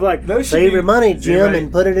idea of like save your money, Jim, and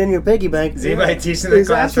put it in your piggy bank. Is anybody teaching the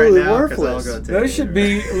class right now? Worthless. Those should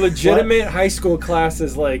be legitimate high school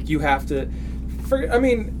classes. Like, you have to.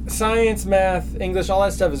 Science, math, English, all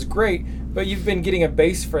that stuff is great, but you've been getting a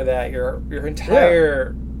base for that your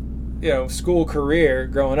entire. School career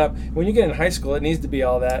growing up. When you get in high school, it needs to be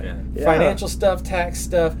all that financial stuff, tax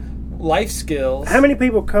stuff, life skills. How many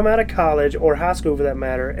people come out of college or high school for that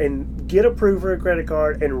matter and get approved for a credit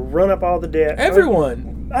card and run up all the debt?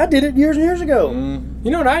 Everyone. I did it years and years ago. You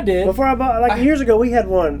know what I did? Before I bought, years ago, we had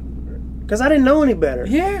one because I didn't know any better.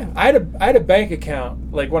 Yeah, I had a bank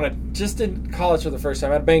account. Like when I just did college for the first time,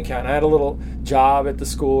 I had a bank account. I had a little job at the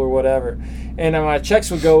school or whatever, and my checks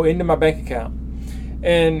would go into my bank account.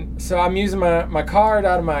 And so I'm using my card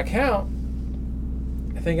out of my account,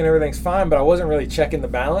 thinking everything's fine, but I wasn't really checking the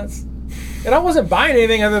balance. And I wasn't buying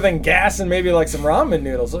anything other than gas and maybe like some ramen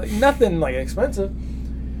noodles. Like, nothing like expensive.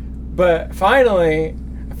 But finally,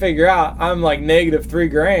 I figure out I'm like negative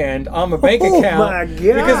 $3,000 on my bank account. Oh my God.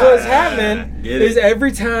 Because what's happening is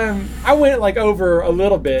every time I went like over a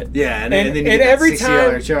little bit. Yeah, and then you get every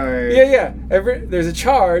 $60 charge. Yeah. There's a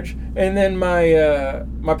charge, and then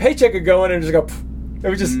my paycheck would go in and just go. It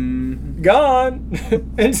was just gone,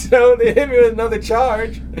 and so they hit me with another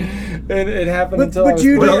charge, and it happened until I was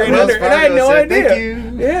and I had no idea. Thank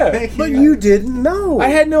you. Yeah, but you didn't know. I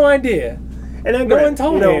had no idea. And no one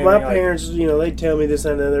told me. My parents, they tell me this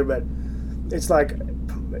and the other, but it's like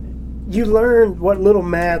you learn what little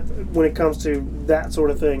math when it comes to that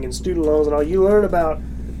sort of thing and student loans and all. You learn about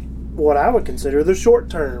what I would consider the short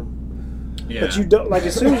term. Yeah. But you don't, like,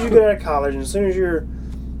 as soon as you get out of college and as soon as you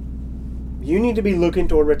need to be looking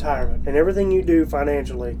toward retirement and everything you do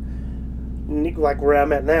financially, like where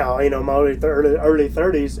I'm at now, you know, my early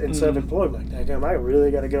 30s and self-employed, like, damn, I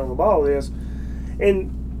really got to get on the ball with this.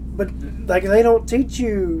 But like, they don't teach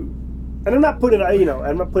you, and I'm not putting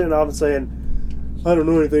it off and saying I don't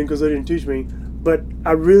know anything because they didn't teach me, but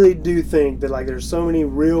I really do think that, like, there's so many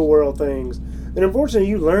real world things that unfortunately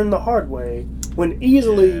you learn the hard way when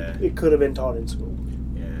easily it could have been taught in school.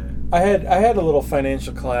 I had a little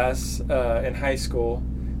financial class in high school,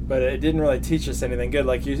 but it didn't really teach us anything good.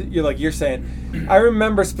 Like you're saying, I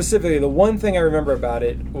remember specifically the one thing I remember about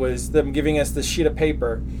it was them giving us the sheet of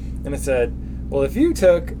paper, and it said, well, if you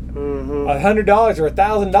took $100 or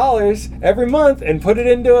 $1,000 every month and put it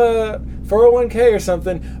into a 401k or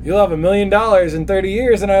something, you'll have $1 million in 30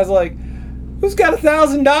 years. And I was like, who's got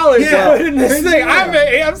 $1,000 in this thing?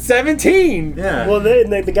 I'm 17. Yeah. Well,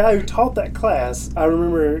 the guy who taught that class, I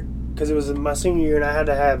remember, because it was in my senior year and I had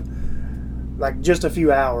to have like just a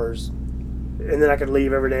few hours, and then I could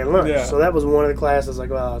leave every day and lunch. Yeah. So that was one of the classes.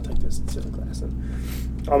 Like, well, I'll take this silly class. And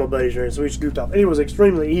all my buddies were in, so we scooped off. And it was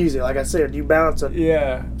extremely easy. Like I said, you balance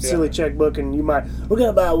a silly checkbook, and we're going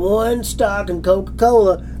to buy one stock in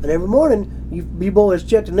Coca-Cola, and every morning you boys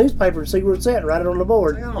check the newspaper and see where it's at, write it on the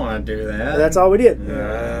board. I don't want to do that. And that's all we did.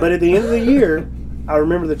 Yeah. But at the end of the year, I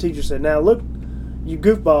remember the teacher said, now look, you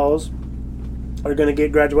goofballs are going to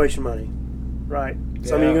get graduation money, right?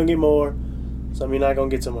 Some of you are going to get more, some of you are not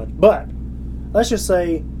going to get so much. But let's just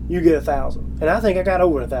say you get 1,000, and I think I got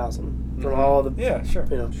over 1,000. From all the sure.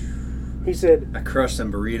 You know, he said, I crushed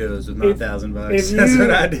some burritos with my $1,000. That's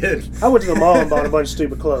what I did. I went to the mall and bought a bunch of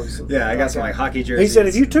stupid clothes. Yeah, I got some like hockey jerseys. He said,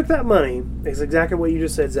 if you took that money, it's exactly what you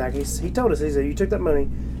just said, Zach. He told us, he said, you took that money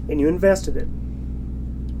and you invested it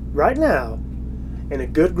right now in a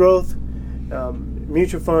good growth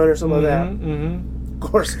mutual fund or something like that. Mm-hmm. Of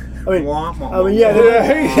course. That's what I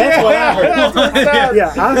heard.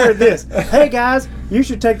 Yeah, I heard this. Hey guys, you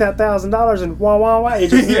should take that $1,000 and wah.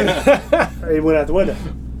 It went out the window.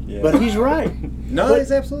 Yeah. But he's right. No,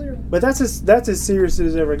 he's absolutely right. But that's as serious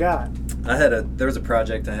as it ever got. There was a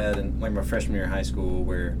project I had in like my freshman year of high school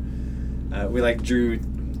where we like drew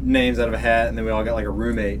names out of a hat, and then we all got like a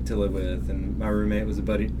roommate to live with, and my roommate was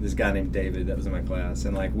this guy named David that was in my class,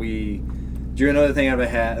 and like we drew another thing out of a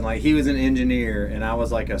hat, and like he was an engineer and I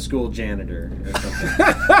was like a school janitor or something.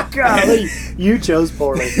 Golly, you chose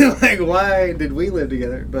poorly. Like, why did we live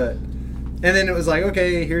together? But and then it was like,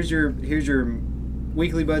 okay, here's your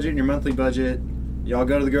weekly budget and your monthly budget. Y'all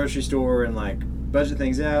go to the grocery store and like budget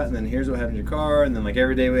things out, and then here's what happened to your car, and then like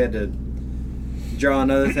every day we had to draw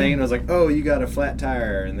another thing, and I was like, oh, you got a flat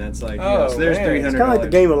tire, and that's like, so there's $300. It's kind of like the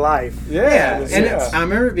game of life. Yeah. I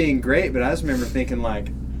remember it being great, but I just remember thinking like,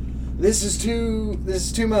 this is too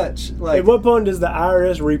much. Like, at what point does the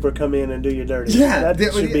IRS Reaper come in and do you dirty? Yeah,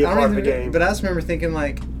 that should be a part of the game. But I just remember thinking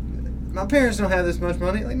like, my parents don't have this much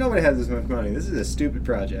money. Like, nobody has this much money. This is a stupid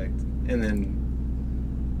project. And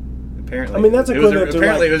then apparently, I mean, that's equivalent to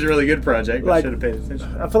apparently it was a really good project. But I should have paid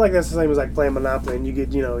attention. I feel like that's the same as like playing Monopoly, and you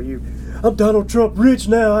get, I'm Donald Trump rich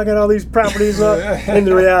now. I got all these properties up, and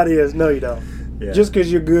the reality is, no, you don't. Yeah. Just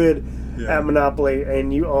because you're good at Monopoly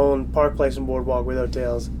and you own Park Place and Boardwalk with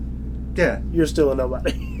hotels. Yeah, you're still a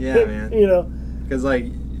nobody. Yeah, man. Because like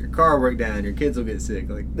your car will break down, your kids will get sick.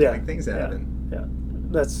 Like things happen. Yeah,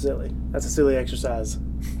 that's silly. That's a silly exercise.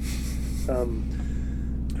 Well,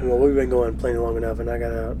 we've been going plenty long enough, and I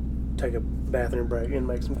gotta take a bathroom break and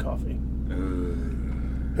make some coffee.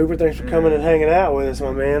 Hooper, thanks for coming and hanging out with us,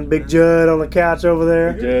 my man. Big Judd on the couch over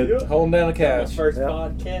there. Judd holding down the couch. First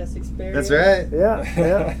podcast experience. That's right.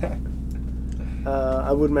 Yeah.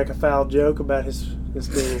 I would make a foul joke about this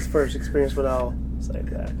being his first experience, but I'll say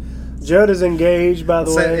that. Judd is engaged, by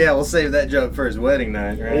the way. Yeah, we'll save that joke for his wedding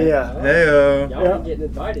night, right? Yeah. Hey-o. Y'all are getting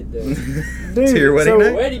invited, though. Dude, to your wedding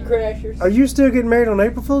night? Wedding crashers. Are you still getting married on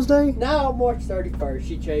April Fool's Day? No, March 31st.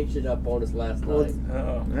 She changed it up on us last night.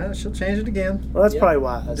 Well, she'll change it again. Well, that's probably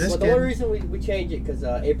why. Well, the only reason we changed it because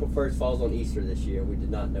April 1st falls on Easter this year. We did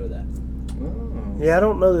not know that. Oh. Yeah, I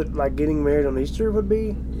don't know that like getting married on Easter would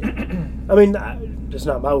be. Yeah. I mean, it's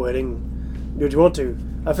not my wedding. Do what you want to.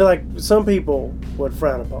 I feel like some people would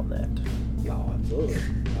frown upon that. Oh,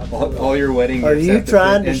 absolutely. All your wedding. Are you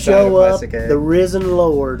trying to show up the risen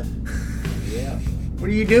Lord? Yeah. What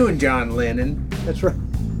are you doing, John Lennon? That's right.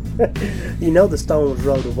 You know the Stones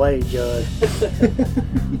rode away, Judd.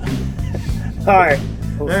 All right.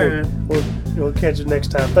 We'll catch you next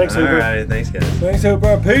time. Thanks, Hooper. All right. Thanks, guys. Thanks,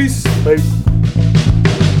 Hooper. Peace. Peace.